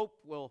hope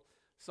will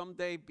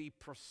someday be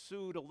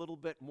pursued a little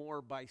bit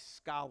more by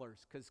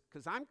scholars,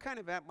 because I'm kind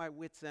of at my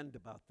wit's end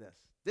about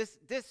this.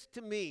 This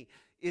to me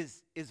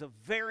is a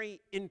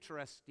very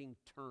interesting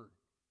turn.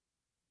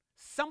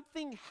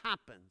 Something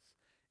happens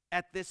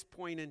at this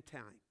point in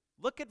time.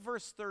 Look at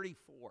verse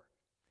 34.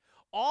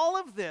 All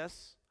of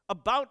this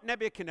about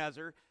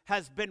Nebuchadnezzar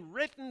has been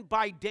written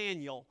by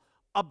Daniel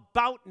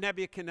about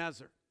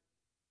Nebuchadnezzar.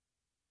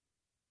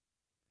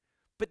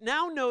 But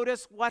now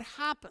notice what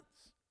happens.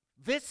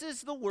 This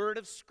is the word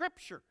of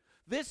Scripture.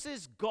 This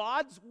is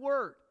God's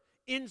word,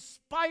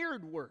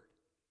 inspired word.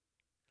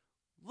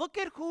 Look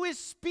at who is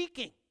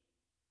speaking.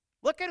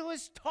 Look at who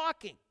is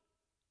talking.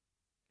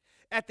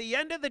 At the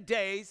end of the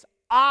days,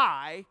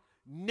 I,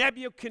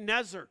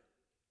 Nebuchadnezzar,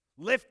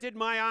 lifted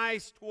my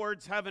eyes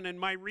towards heaven, and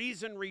my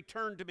reason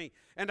returned to me.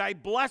 And I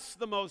blessed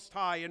the Most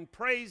High and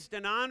praised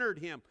and honored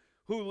him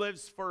who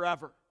lives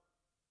forever.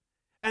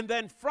 And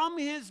then from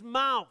his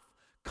mouth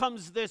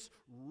comes this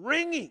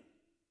ringing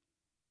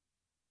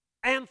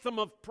anthem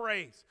of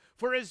praise.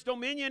 For his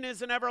dominion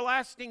is an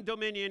everlasting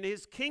dominion.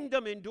 His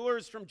kingdom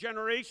endures from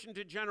generation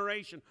to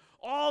generation.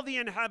 All the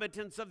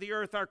inhabitants of the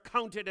earth are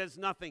counted as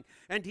nothing.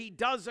 And he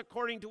does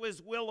according to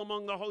his will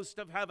among the host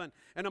of heaven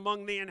and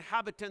among the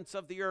inhabitants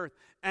of the earth.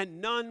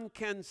 And none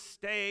can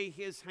stay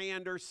his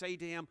hand or say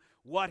to him,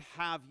 what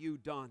have you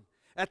done?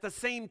 At the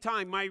same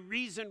time, my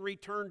reason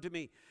returned to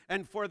me,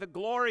 and for the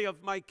glory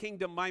of my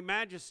kingdom, my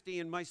majesty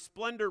and my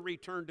splendor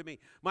returned to me.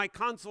 My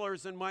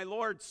counselors and my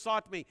lords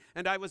sought me,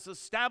 and I was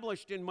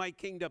established in my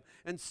kingdom,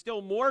 and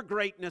still more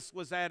greatness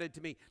was added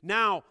to me.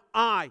 Now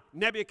I,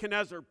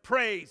 Nebuchadnezzar,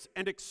 praise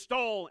and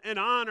extol and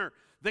honor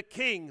the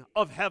King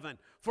of heaven,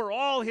 for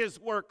all his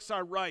works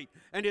are right,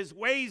 and his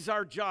ways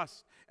are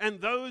just, and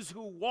those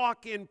who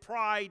walk in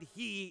pride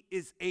he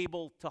is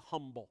able to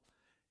humble.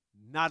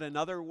 Not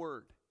another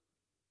word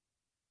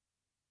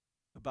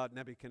about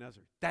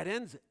Nebuchadnezzar. That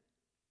ends it.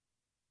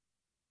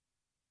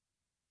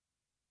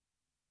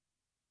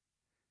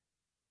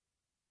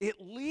 It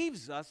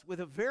leaves us with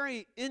a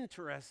very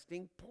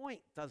interesting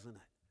point, doesn't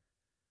it?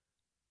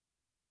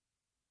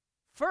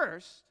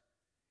 First,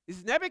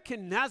 is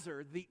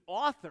Nebuchadnezzar the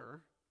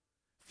author,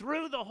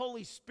 through the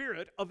Holy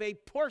Spirit, of a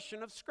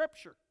portion of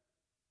Scripture?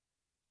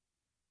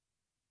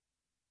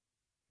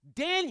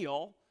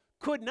 Daniel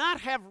could not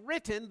have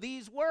written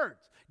these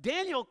words.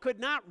 Daniel could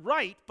not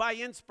write by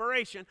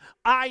inspiration,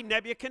 I,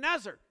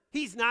 Nebuchadnezzar.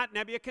 He's not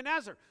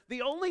Nebuchadnezzar.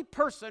 The only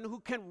person who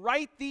can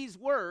write these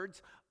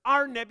words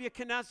are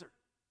Nebuchadnezzar.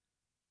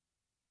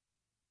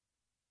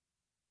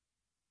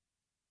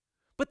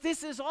 But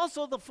this is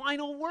also the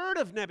final word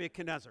of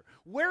Nebuchadnezzar.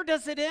 Where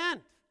does it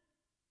end?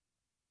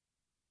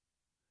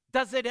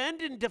 Does it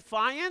end in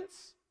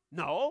defiance?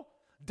 No.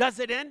 Does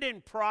it end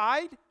in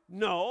pride?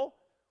 No.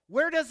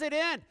 Where does it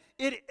end?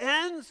 It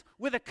ends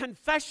with a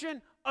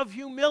confession of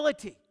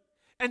humility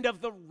and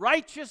of the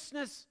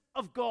righteousness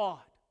of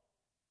God.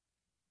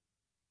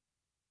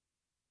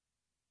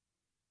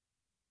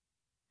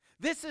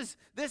 This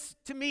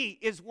to me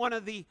is one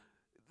of the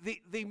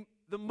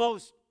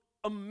most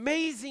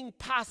amazing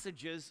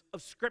passages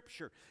of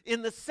Scripture,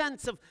 in the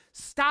sense of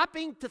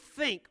stopping to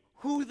think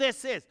who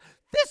this is.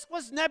 This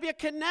was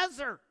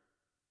Nebuchadnezzar.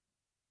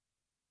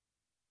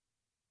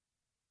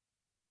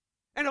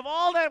 And of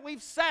all that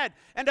we've said,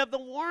 and of the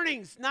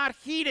warnings not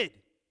heeded,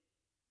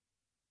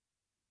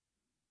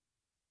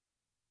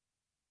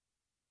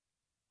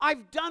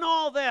 I've done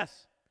all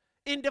this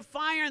in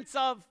defiance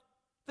of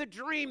the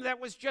dream that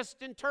was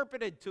just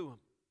interpreted to him.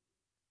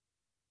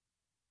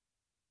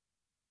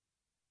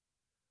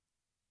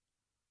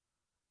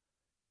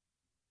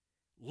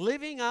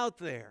 Living out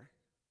there,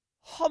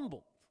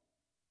 humbled,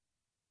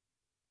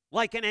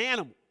 like an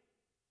animal,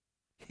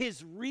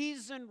 his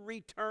reason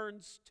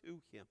returns to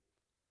him.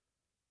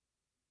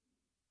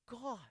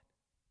 God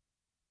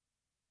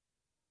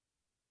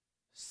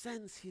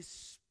sends his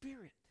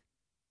Spirit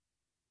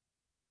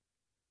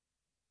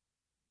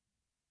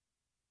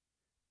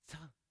to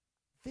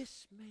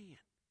this man,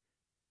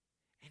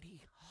 and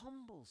he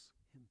humbles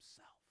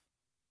himself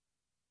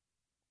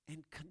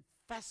and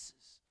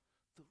confesses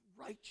the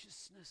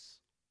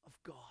righteousness of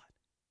God.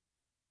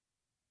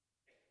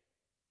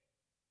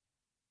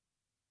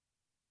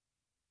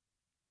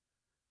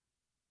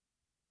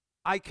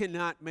 I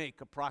cannot make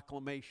a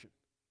proclamation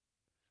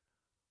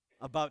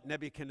about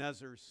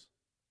Nebuchadnezzar's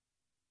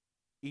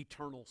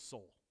eternal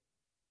soul.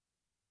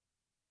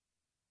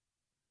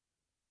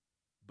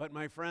 But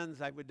my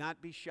friends, I would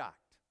not be shocked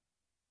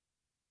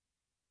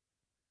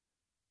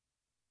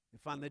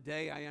if on the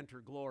day I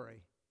enter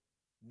glory,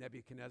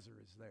 Nebuchadnezzar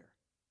is there.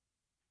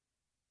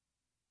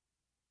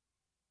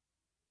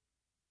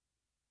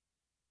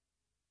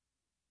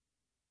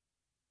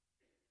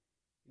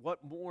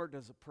 What more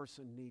does a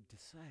person need to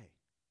say?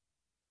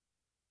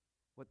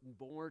 What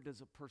more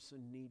does a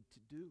person need to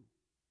do?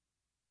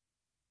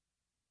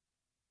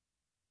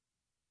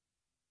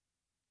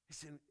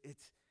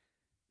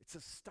 It's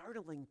a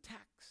startling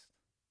text.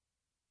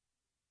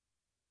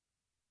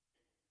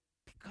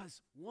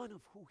 Because one,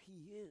 of who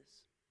he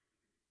is.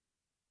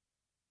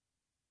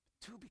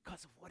 Two,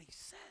 because of what he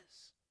says.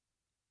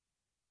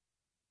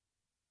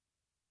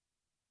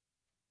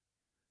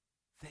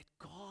 That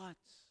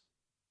God's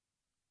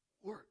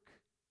work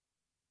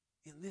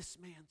in this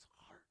man's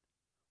heart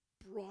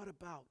brought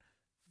about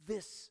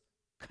this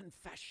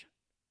confession,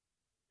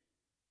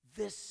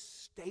 this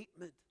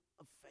statement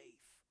of faith.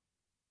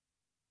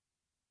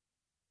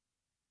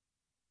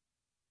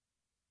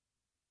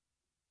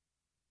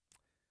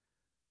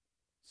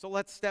 So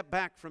let's step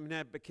back from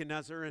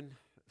Nebuchadnezzar and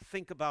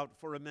think about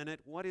for a minute,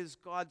 what is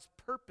God's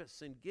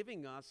purpose in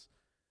giving us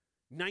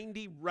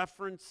 90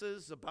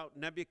 references about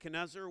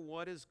Nebuchadnezzar?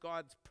 What is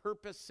God's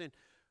purpose in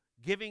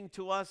giving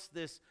to us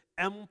this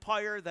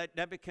empire that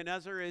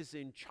Nebuchadnezzar is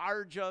in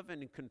charge of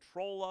and in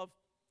control of?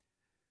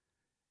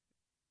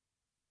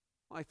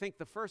 Well, I think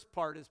the first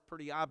part is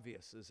pretty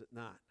obvious, is it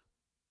not?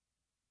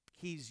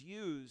 He's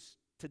used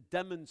to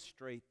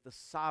demonstrate the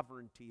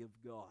sovereignty of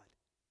God.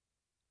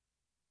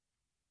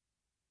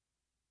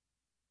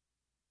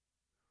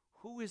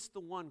 Who is the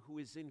one who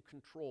is in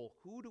control?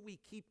 Who do we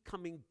keep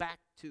coming back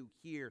to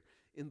here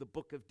in the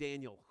book of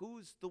Daniel?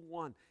 Who's the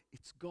one?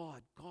 It's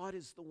God. God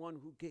is the one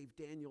who gave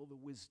Daniel the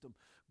wisdom.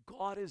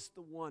 God is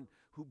the one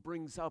who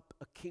brings up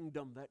a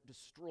kingdom that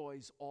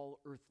destroys all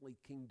earthly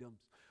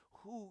kingdoms.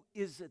 Who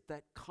is it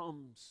that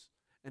comes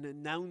and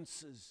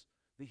announces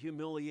the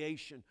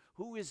humiliation?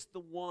 Who is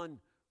the one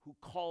who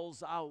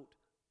calls out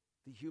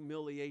the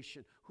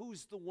humiliation?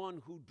 Who's the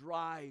one who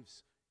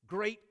drives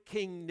great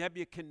King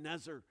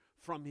Nebuchadnezzar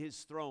from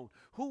his throne?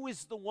 Who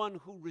is the one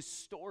who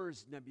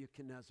restores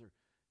Nebuchadnezzar?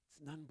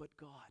 It's none but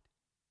God.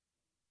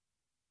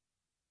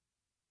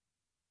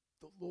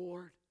 The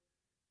Lord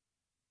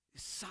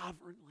is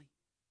sovereignly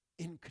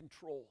in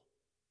control.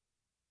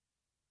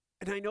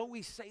 And I know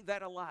we say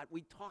that a lot.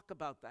 We talk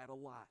about that a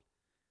lot.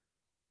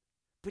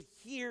 But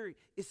here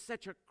is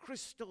such a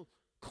crystal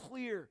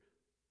clear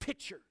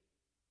picture.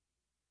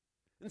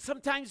 And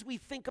sometimes we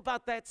think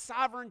about that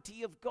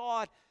sovereignty of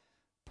God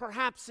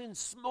perhaps in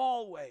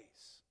small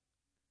ways.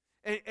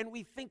 And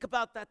we think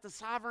about that the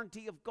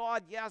sovereignty of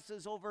God, yes,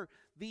 is over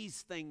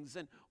these things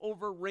and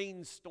over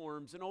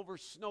rainstorms and over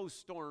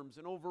snowstorms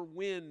and over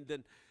wind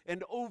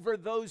and over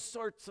those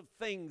sorts of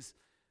things.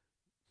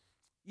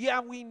 Yeah,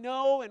 we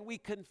know and we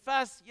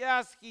confess,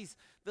 yes, he's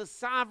the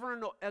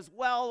sovereign as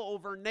well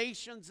over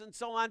nations and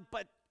so on,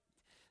 but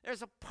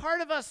there's a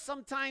part of us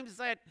sometimes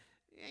that,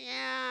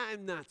 yeah,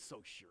 I'm not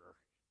so sure.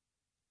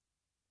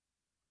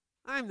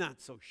 I'm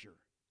not so sure.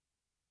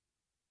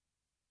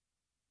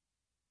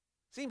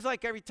 Seems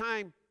like every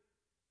time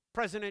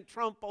President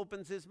Trump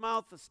opens his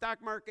mouth, the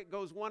stock market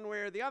goes one way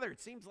or the other. It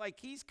seems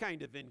like he's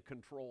kind of in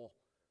control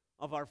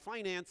of our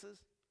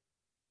finances.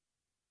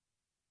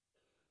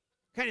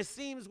 Kind of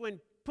seems when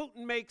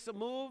Putin makes a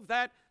move,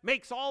 that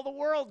makes all the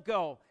world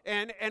go.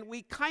 And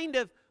we kind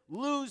of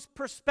lose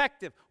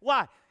perspective.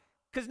 Why?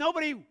 Because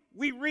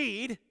we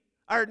read,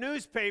 our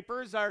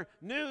newspapers, our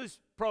news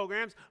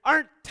programs,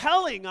 aren't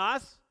telling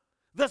us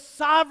the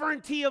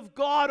sovereignty of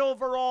God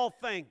over all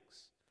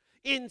things.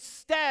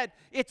 Instead,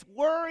 it's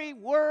worry,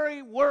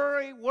 worry,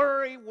 worry,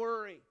 worry,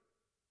 worry.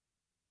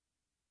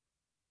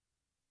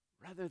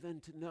 Rather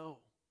than to know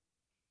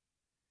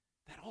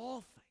that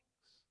all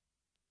things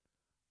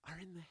are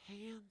in the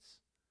hands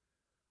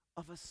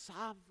of a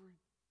sovereign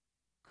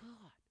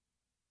God.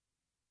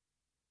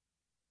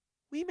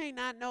 We may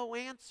not know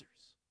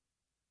answers.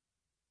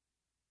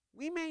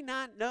 We may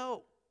not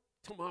know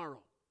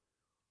tomorrow.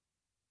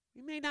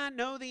 We may not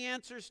know the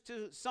answers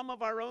to some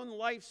of our own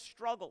life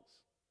struggles.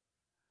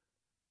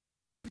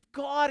 But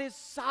God is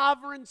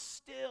sovereign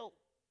still.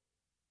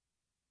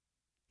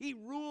 He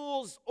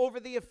rules over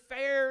the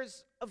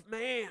affairs of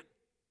man.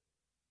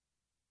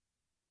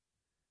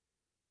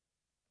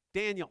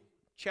 Daniel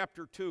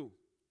chapter 2,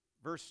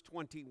 verse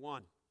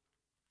 21.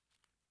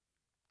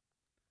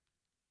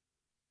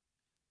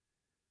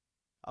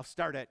 I'll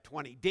start at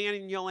 20.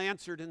 Daniel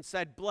answered and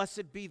said,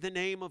 "Blessed be the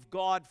name of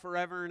God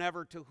forever and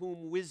ever, to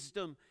whom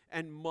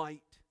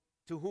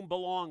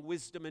belong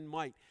wisdom and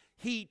might.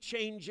 He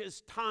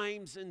changes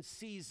times and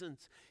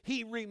seasons.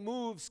 He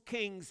removes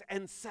kings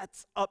and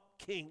sets up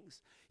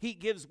kings. He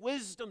gives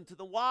wisdom to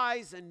the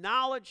wise and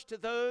knowledge to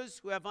those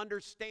who have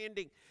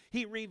understanding.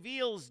 He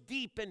reveals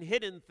deep and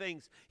hidden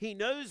things. He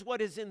knows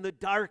what is in the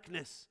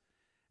darkness,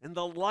 and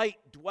the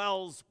light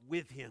dwells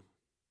with him."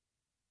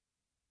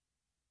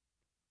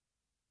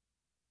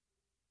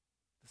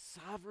 The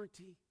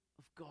sovereignty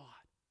of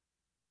God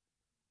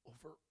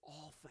over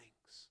all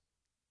things.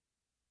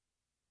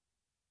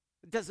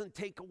 It doesn't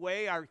take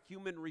away our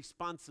human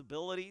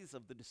responsibilities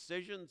of the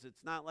decisions.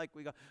 It's not like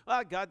we go,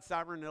 "Oh, God's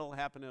sovereign, it'll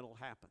happen, it'll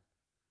happen."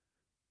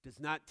 It does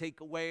not take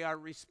away our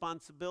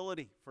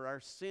responsibility for our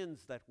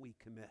sins that we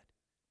commit.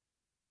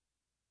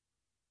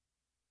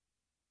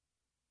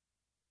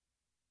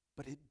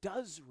 But it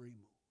does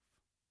remove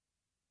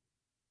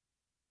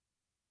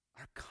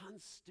our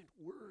constant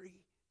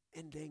worry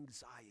and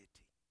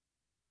anxiety.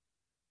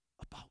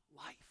 about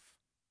life.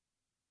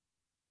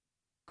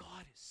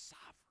 God is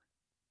sovereign.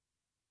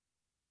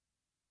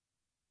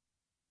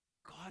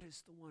 God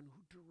is the one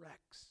who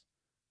directs.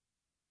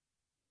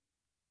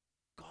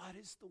 God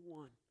is the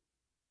one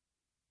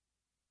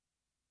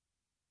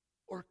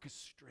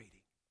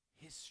orchestrating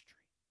history.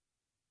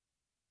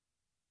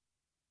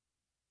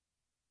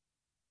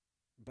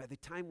 By the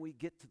time we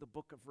get to the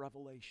book of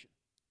Revelation,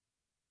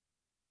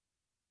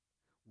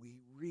 we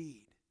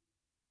read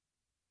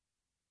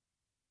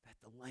that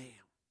the Lamb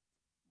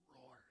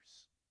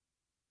roars,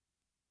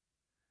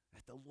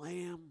 that the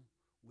Lamb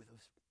with a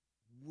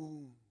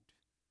wound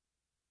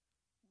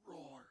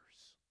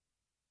roars,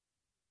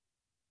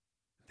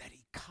 that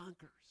he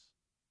conquers.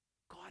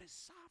 God is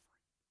sovereign.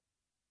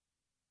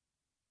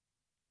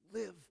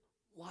 Live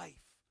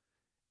life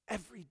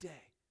every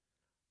day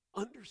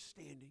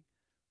understanding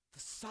the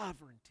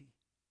sovereignty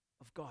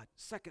of God.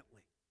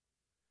 Secondly,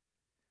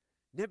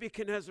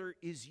 Nebuchadnezzar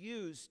is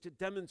used to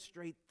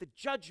demonstrate the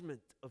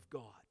judgment of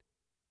God.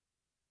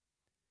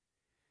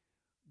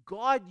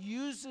 God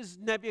uses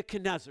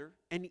Nebuchadnezzar,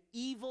 an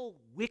evil,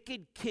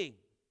 wicked king,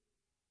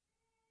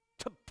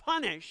 to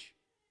punish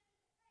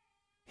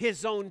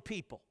his own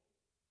people,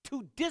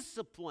 to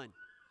discipline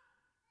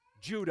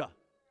Judah,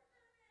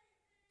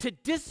 to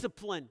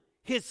discipline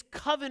his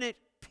covenant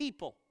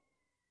people.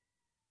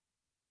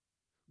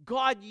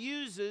 God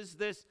uses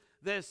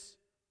this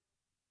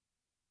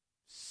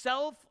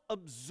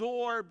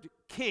self-absorbed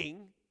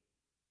king,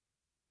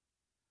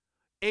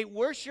 a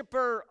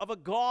worshiper of a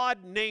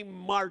god named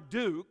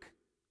Marduk,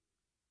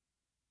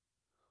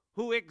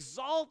 who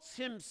exalts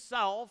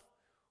himself,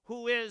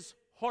 who is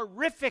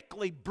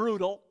horrifically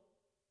brutal.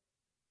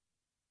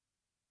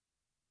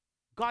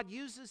 God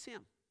uses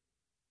him.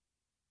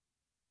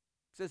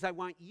 He says, I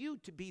want you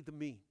to be the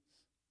means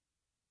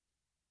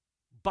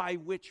by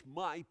which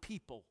my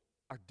people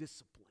are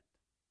disciplined.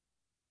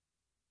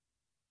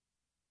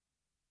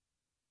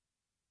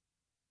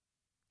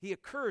 He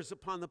occurs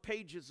upon the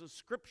pages of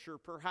Scripture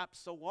perhaps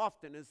so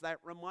often as that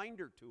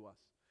reminder to us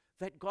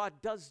that God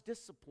does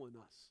discipline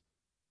us.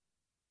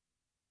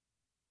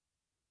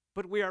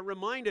 But we are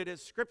reminded,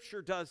 as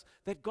Scripture does,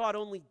 that God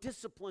only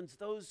disciplines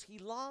those he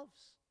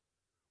loves.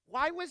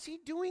 Why was he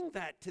doing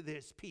that to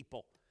this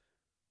people?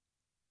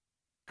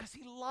 Because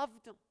he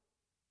loved them.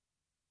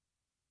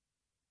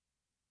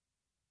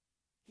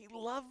 He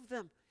loved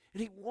them,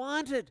 and he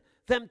wanted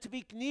them to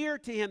be near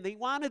to him. He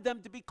wanted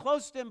them to be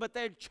close to him, but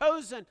they had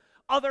chosen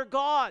other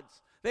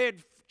gods. They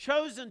had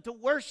chosen to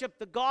worship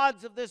the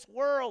gods of this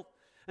world.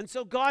 And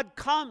so God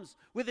comes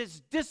with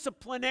his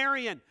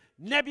disciplinarian,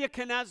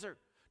 Nebuchadnezzar,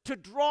 to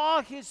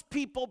draw his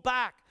people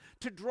back,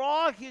 to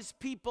draw his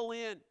people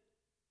in.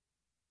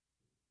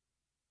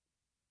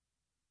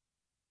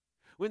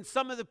 When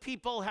some of the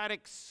people had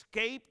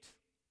escaped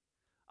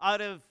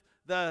out of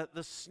the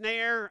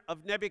snare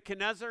of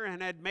Nebuchadnezzar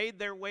and had made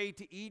their way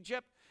to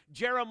Egypt,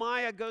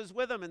 Jeremiah goes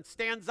with them and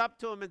stands up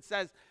to him and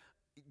says,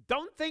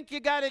 don't think you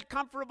got it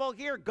comfortable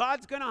here.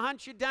 God's going to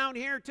hunt you down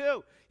here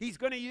too. He's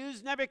going to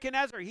use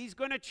Nebuchadnezzar. He's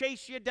going to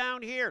chase you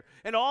down here.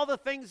 And all the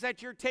things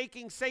that you're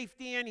taking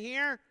safety in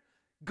here,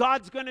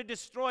 God's going to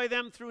destroy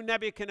them through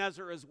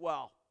Nebuchadnezzar as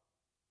well.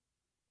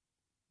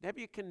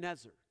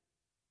 Nebuchadnezzar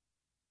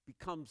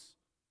becomes,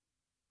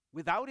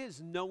 without his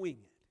knowing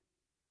it,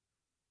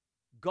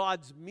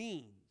 God's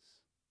means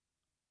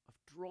of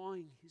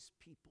drawing his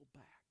people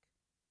back.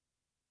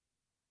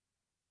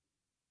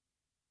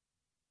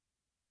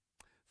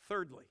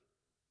 Thirdly,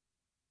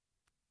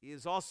 he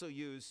is also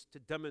used to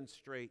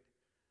demonstrate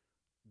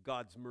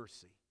God's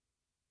mercy.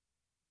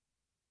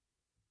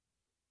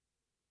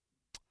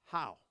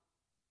 How?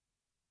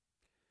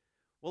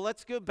 Well,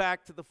 let's go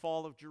back to the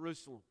fall of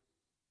Jerusalem,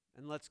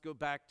 and let's go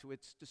back to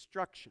its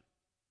destruction.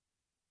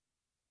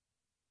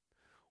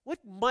 What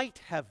might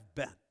have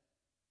been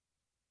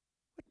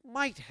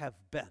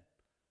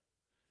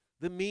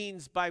the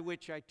means by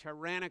which a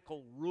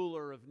tyrannical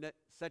ruler of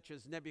such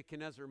as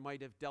Nebuchadnezzar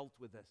might have dealt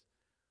with this,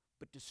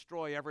 but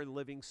destroy every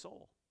living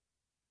soul?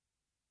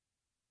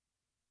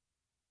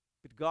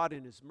 But God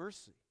in his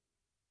mercy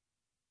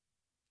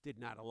did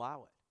not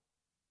allow it.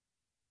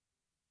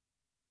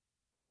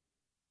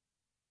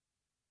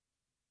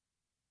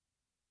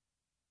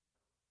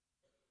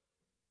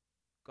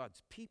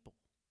 God's people,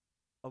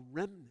 a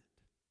remnant,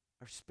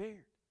 are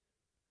spared.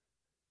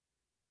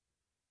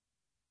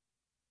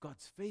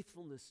 God's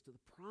faithfulness to the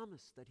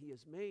promise that he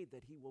has made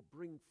that he will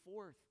bring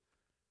forth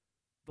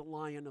the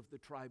Lion of the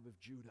tribe of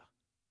Judah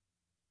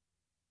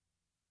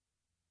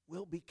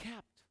will be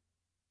kept.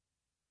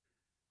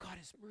 God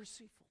is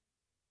merciful.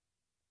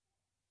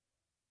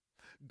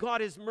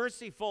 God is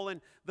merciful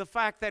in the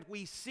fact that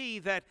we see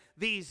that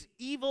these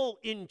evil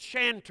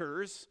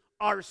enchanters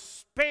are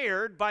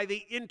spared by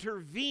the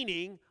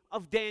intervening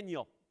of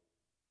Daniel.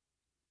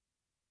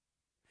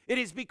 It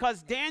is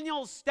because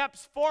Daniel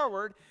steps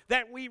forward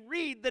that we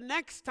read the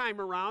next time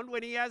around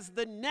when he has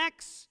the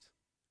next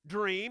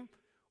dream,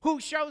 who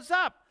shows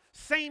up?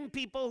 Same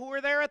people who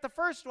were there at the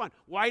first one.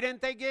 Why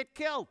didn't they get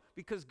killed?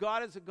 Because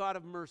God is a God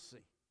of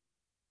mercy.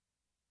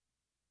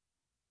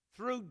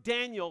 through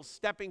Daniel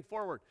stepping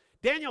forward.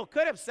 Daniel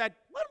could have said,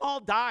 let them all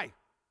die.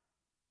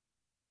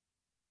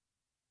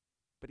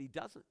 But he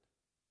doesn't.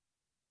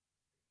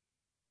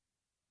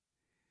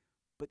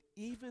 But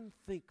even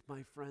think,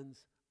 my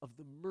friends, of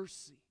the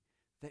mercy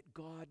that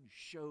God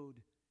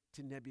showed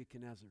to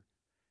Nebuchadnezzar.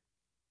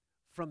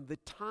 From the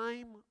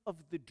time of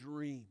the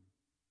dream,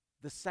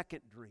 the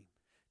second dream,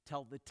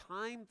 till the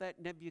time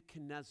that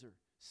Nebuchadnezzar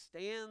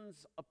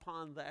stands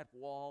upon that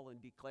wall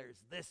and declares,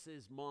 this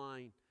is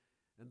mine,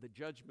 and the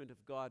judgment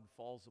of God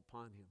falls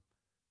upon him.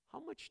 How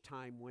much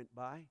time went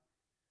by?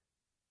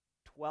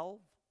 12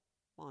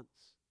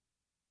 months.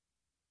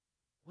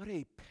 What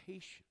a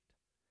patient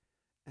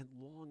and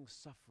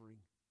long-suffering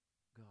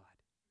God.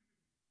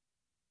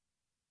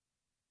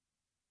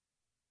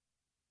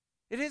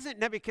 It isn't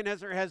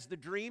Nebuchadnezzar has the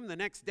dream, the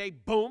next day,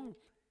 boom,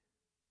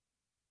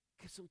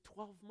 gives him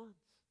 12 months.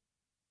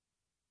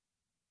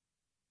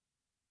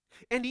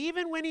 And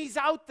even when he's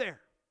out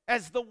there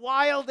as the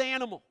wild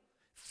animal,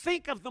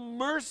 think of the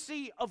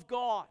mercy of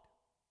God.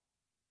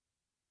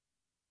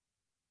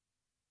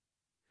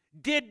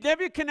 Did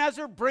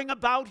Nebuchadnezzar bring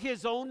about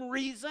his own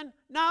reason?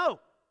 No.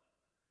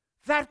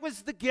 That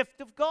was the gift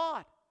of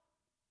God.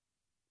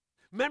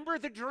 Remember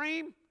the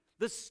dream?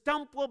 The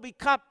stump will be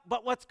cut,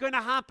 but what's going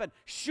to happen?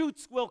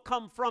 Shoots will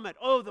come from it.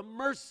 Oh, the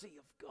mercy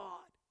of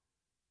God.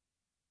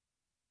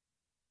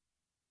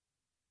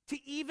 To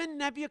even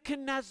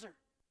Nebuchadnezzar,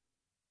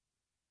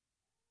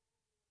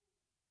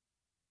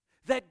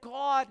 that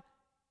God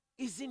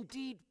is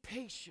indeed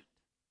patient.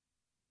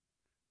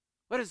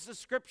 What does the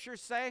scripture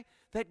say?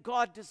 That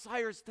God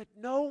desires that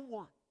no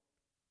one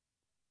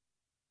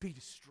be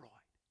destroyed.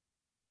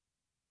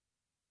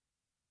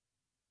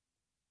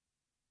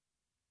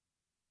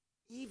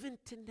 Even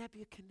to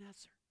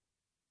Nebuchadnezzar.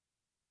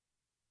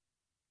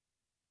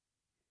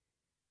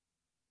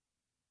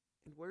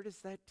 And where does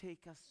that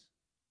take us?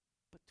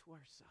 But to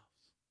ourselves.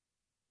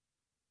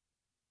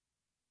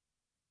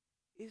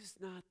 Is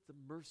not the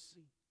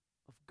mercy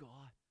of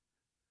God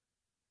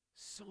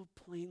so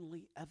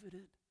plainly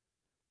evident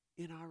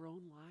in our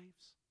own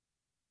lives?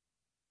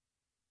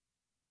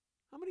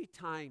 How many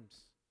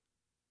times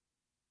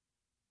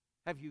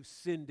have you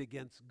sinned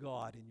against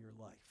God in your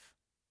life?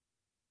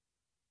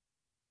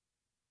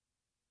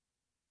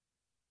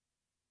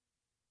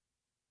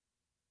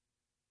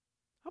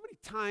 How many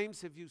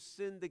times have you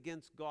sinned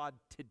against God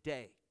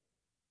today?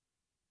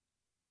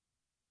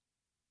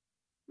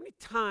 How many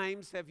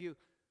times have you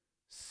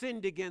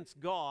sinned against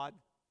God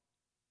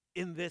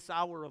in this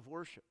hour of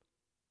worship?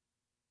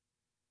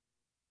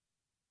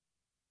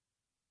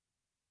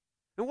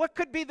 And what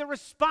could be the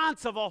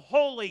response of a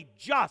holy,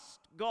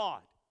 just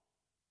God?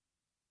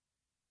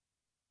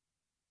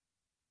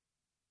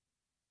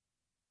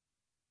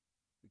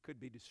 We could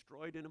be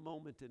destroyed in a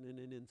moment and in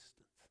an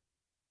instant.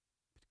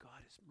 But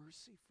God is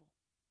merciful.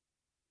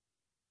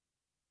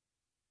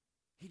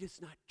 He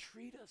does not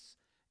treat us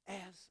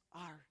as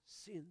our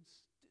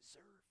sins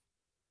deserve.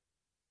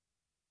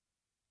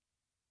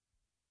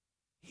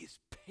 He is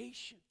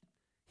patient.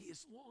 He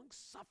is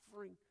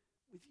long-suffering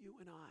with you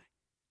and I.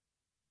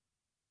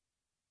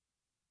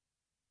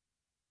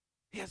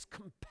 He has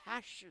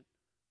compassion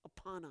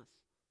upon us.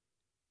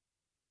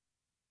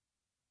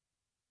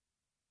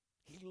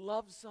 He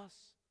loves us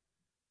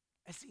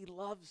as he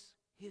loves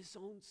his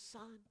own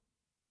son.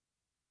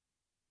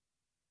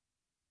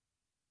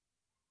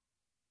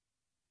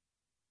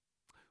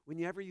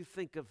 Whenever you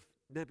think of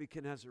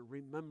Nebuchadnezzar,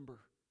 remember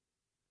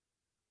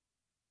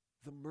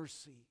the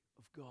mercy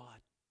of God.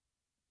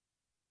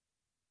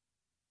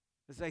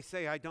 As I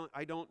say, I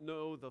don't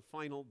know the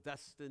final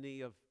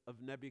destiny of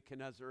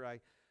Nebuchadnezzar.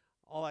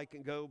 All I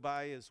can go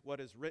by is what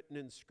is written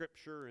in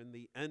Scripture and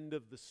the end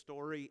of the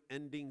story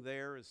ending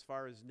there as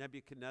far as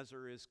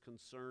Nebuchadnezzar is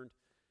concerned.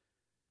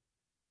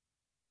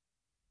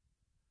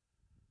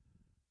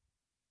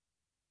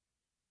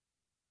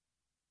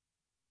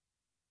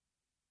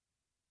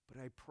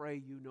 But I pray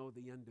you know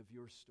the end of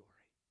your story.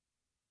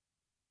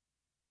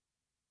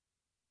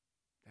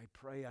 I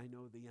pray I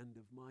know the end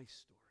of my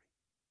story.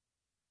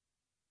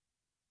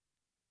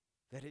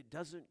 That it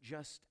doesn't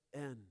just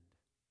end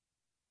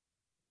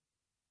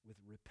with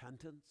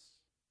repentance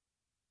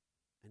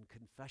and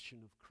confession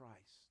of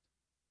Christ.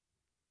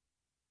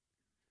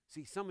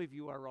 See, some of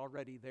you are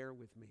already there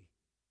with me.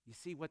 You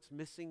see what's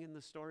missing in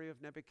the story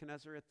of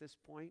Nebuchadnezzar at this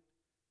point?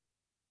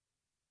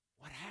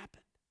 What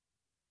happened?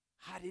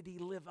 How did he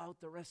live out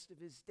the rest of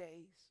his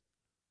days?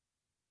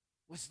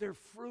 Was there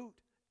fruit,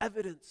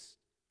 evidence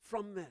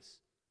from this?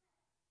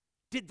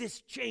 Did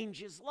this change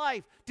his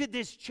life? Did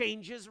this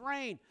change his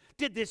reign?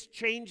 Did this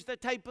change the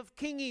type of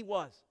king he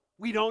was?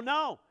 We don't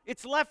know.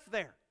 It's left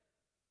there.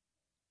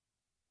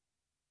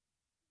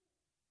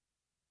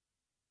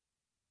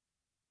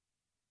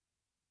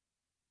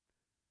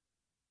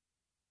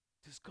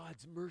 Does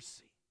God's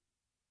mercy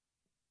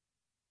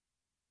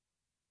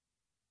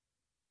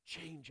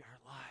change our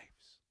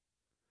lives?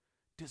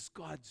 Does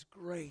God's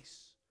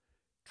grace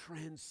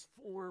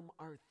transform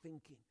our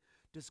thinking?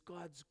 Does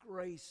God's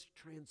grace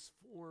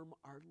transform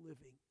our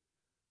living?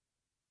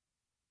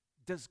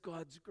 Does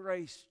God's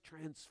grace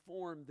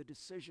transform the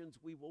decisions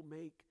we will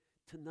make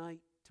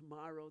tonight,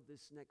 tomorrow,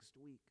 this next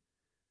week?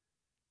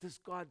 Does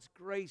God's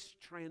grace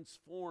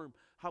transform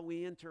how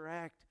we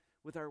interact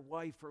with our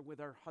wife or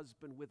with our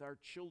husband, with our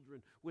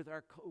children, with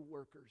our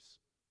co-workers?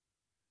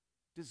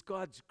 Does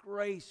God's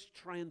grace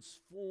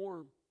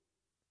transform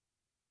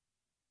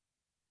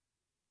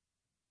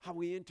how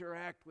we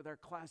interact with our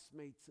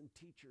classmates and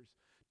teachers?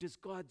 Does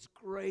God's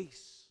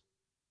grace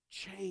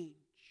change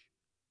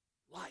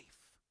life?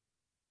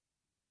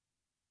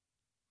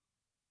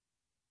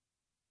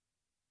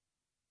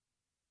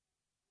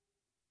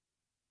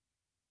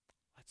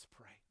 Let's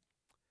pray.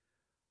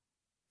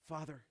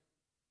 Father,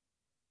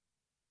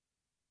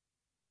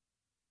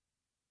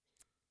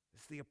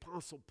 as the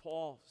Apostle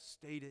Paul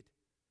stated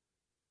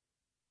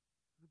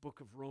in the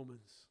book of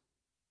Romans,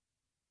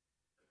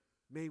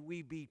 may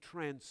we be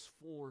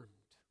transformed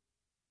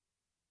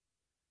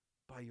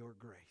by your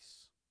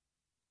grace,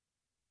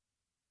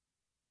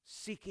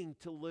 seeking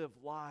to live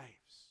lives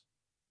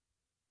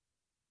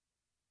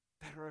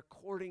that are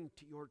according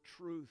to your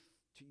truth,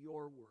 to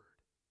your word.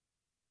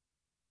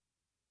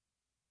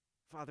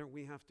 Father,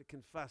 we have to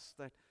confess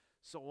that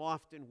so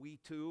often we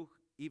too,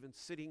 even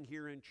sitting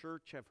here in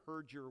church, have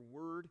heard your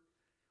word.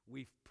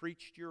 We've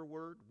preached your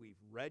word.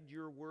 We've read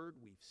your word.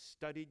 We've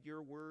studied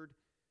your word.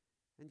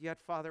 And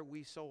yet, Father,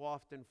 we so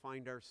often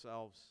find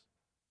ourselves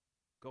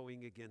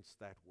going against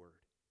that word.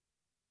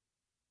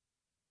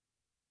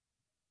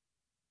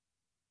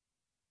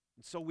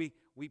 And so we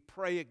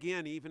pray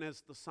again, even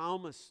as the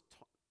psalmist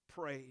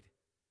prayed.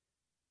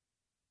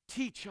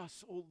 Teach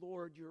us, O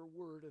Lord, your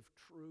word of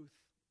truth.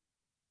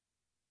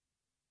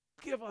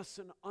 Give us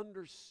an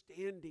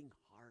understanding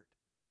heart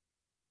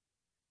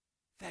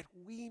that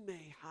we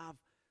may have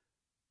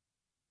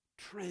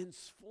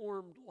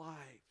transformed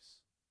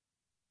lives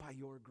by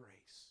your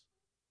grace.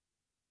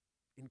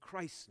 In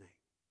Christ's name,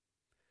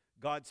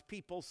 God's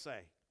people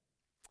say,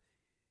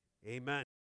 amen.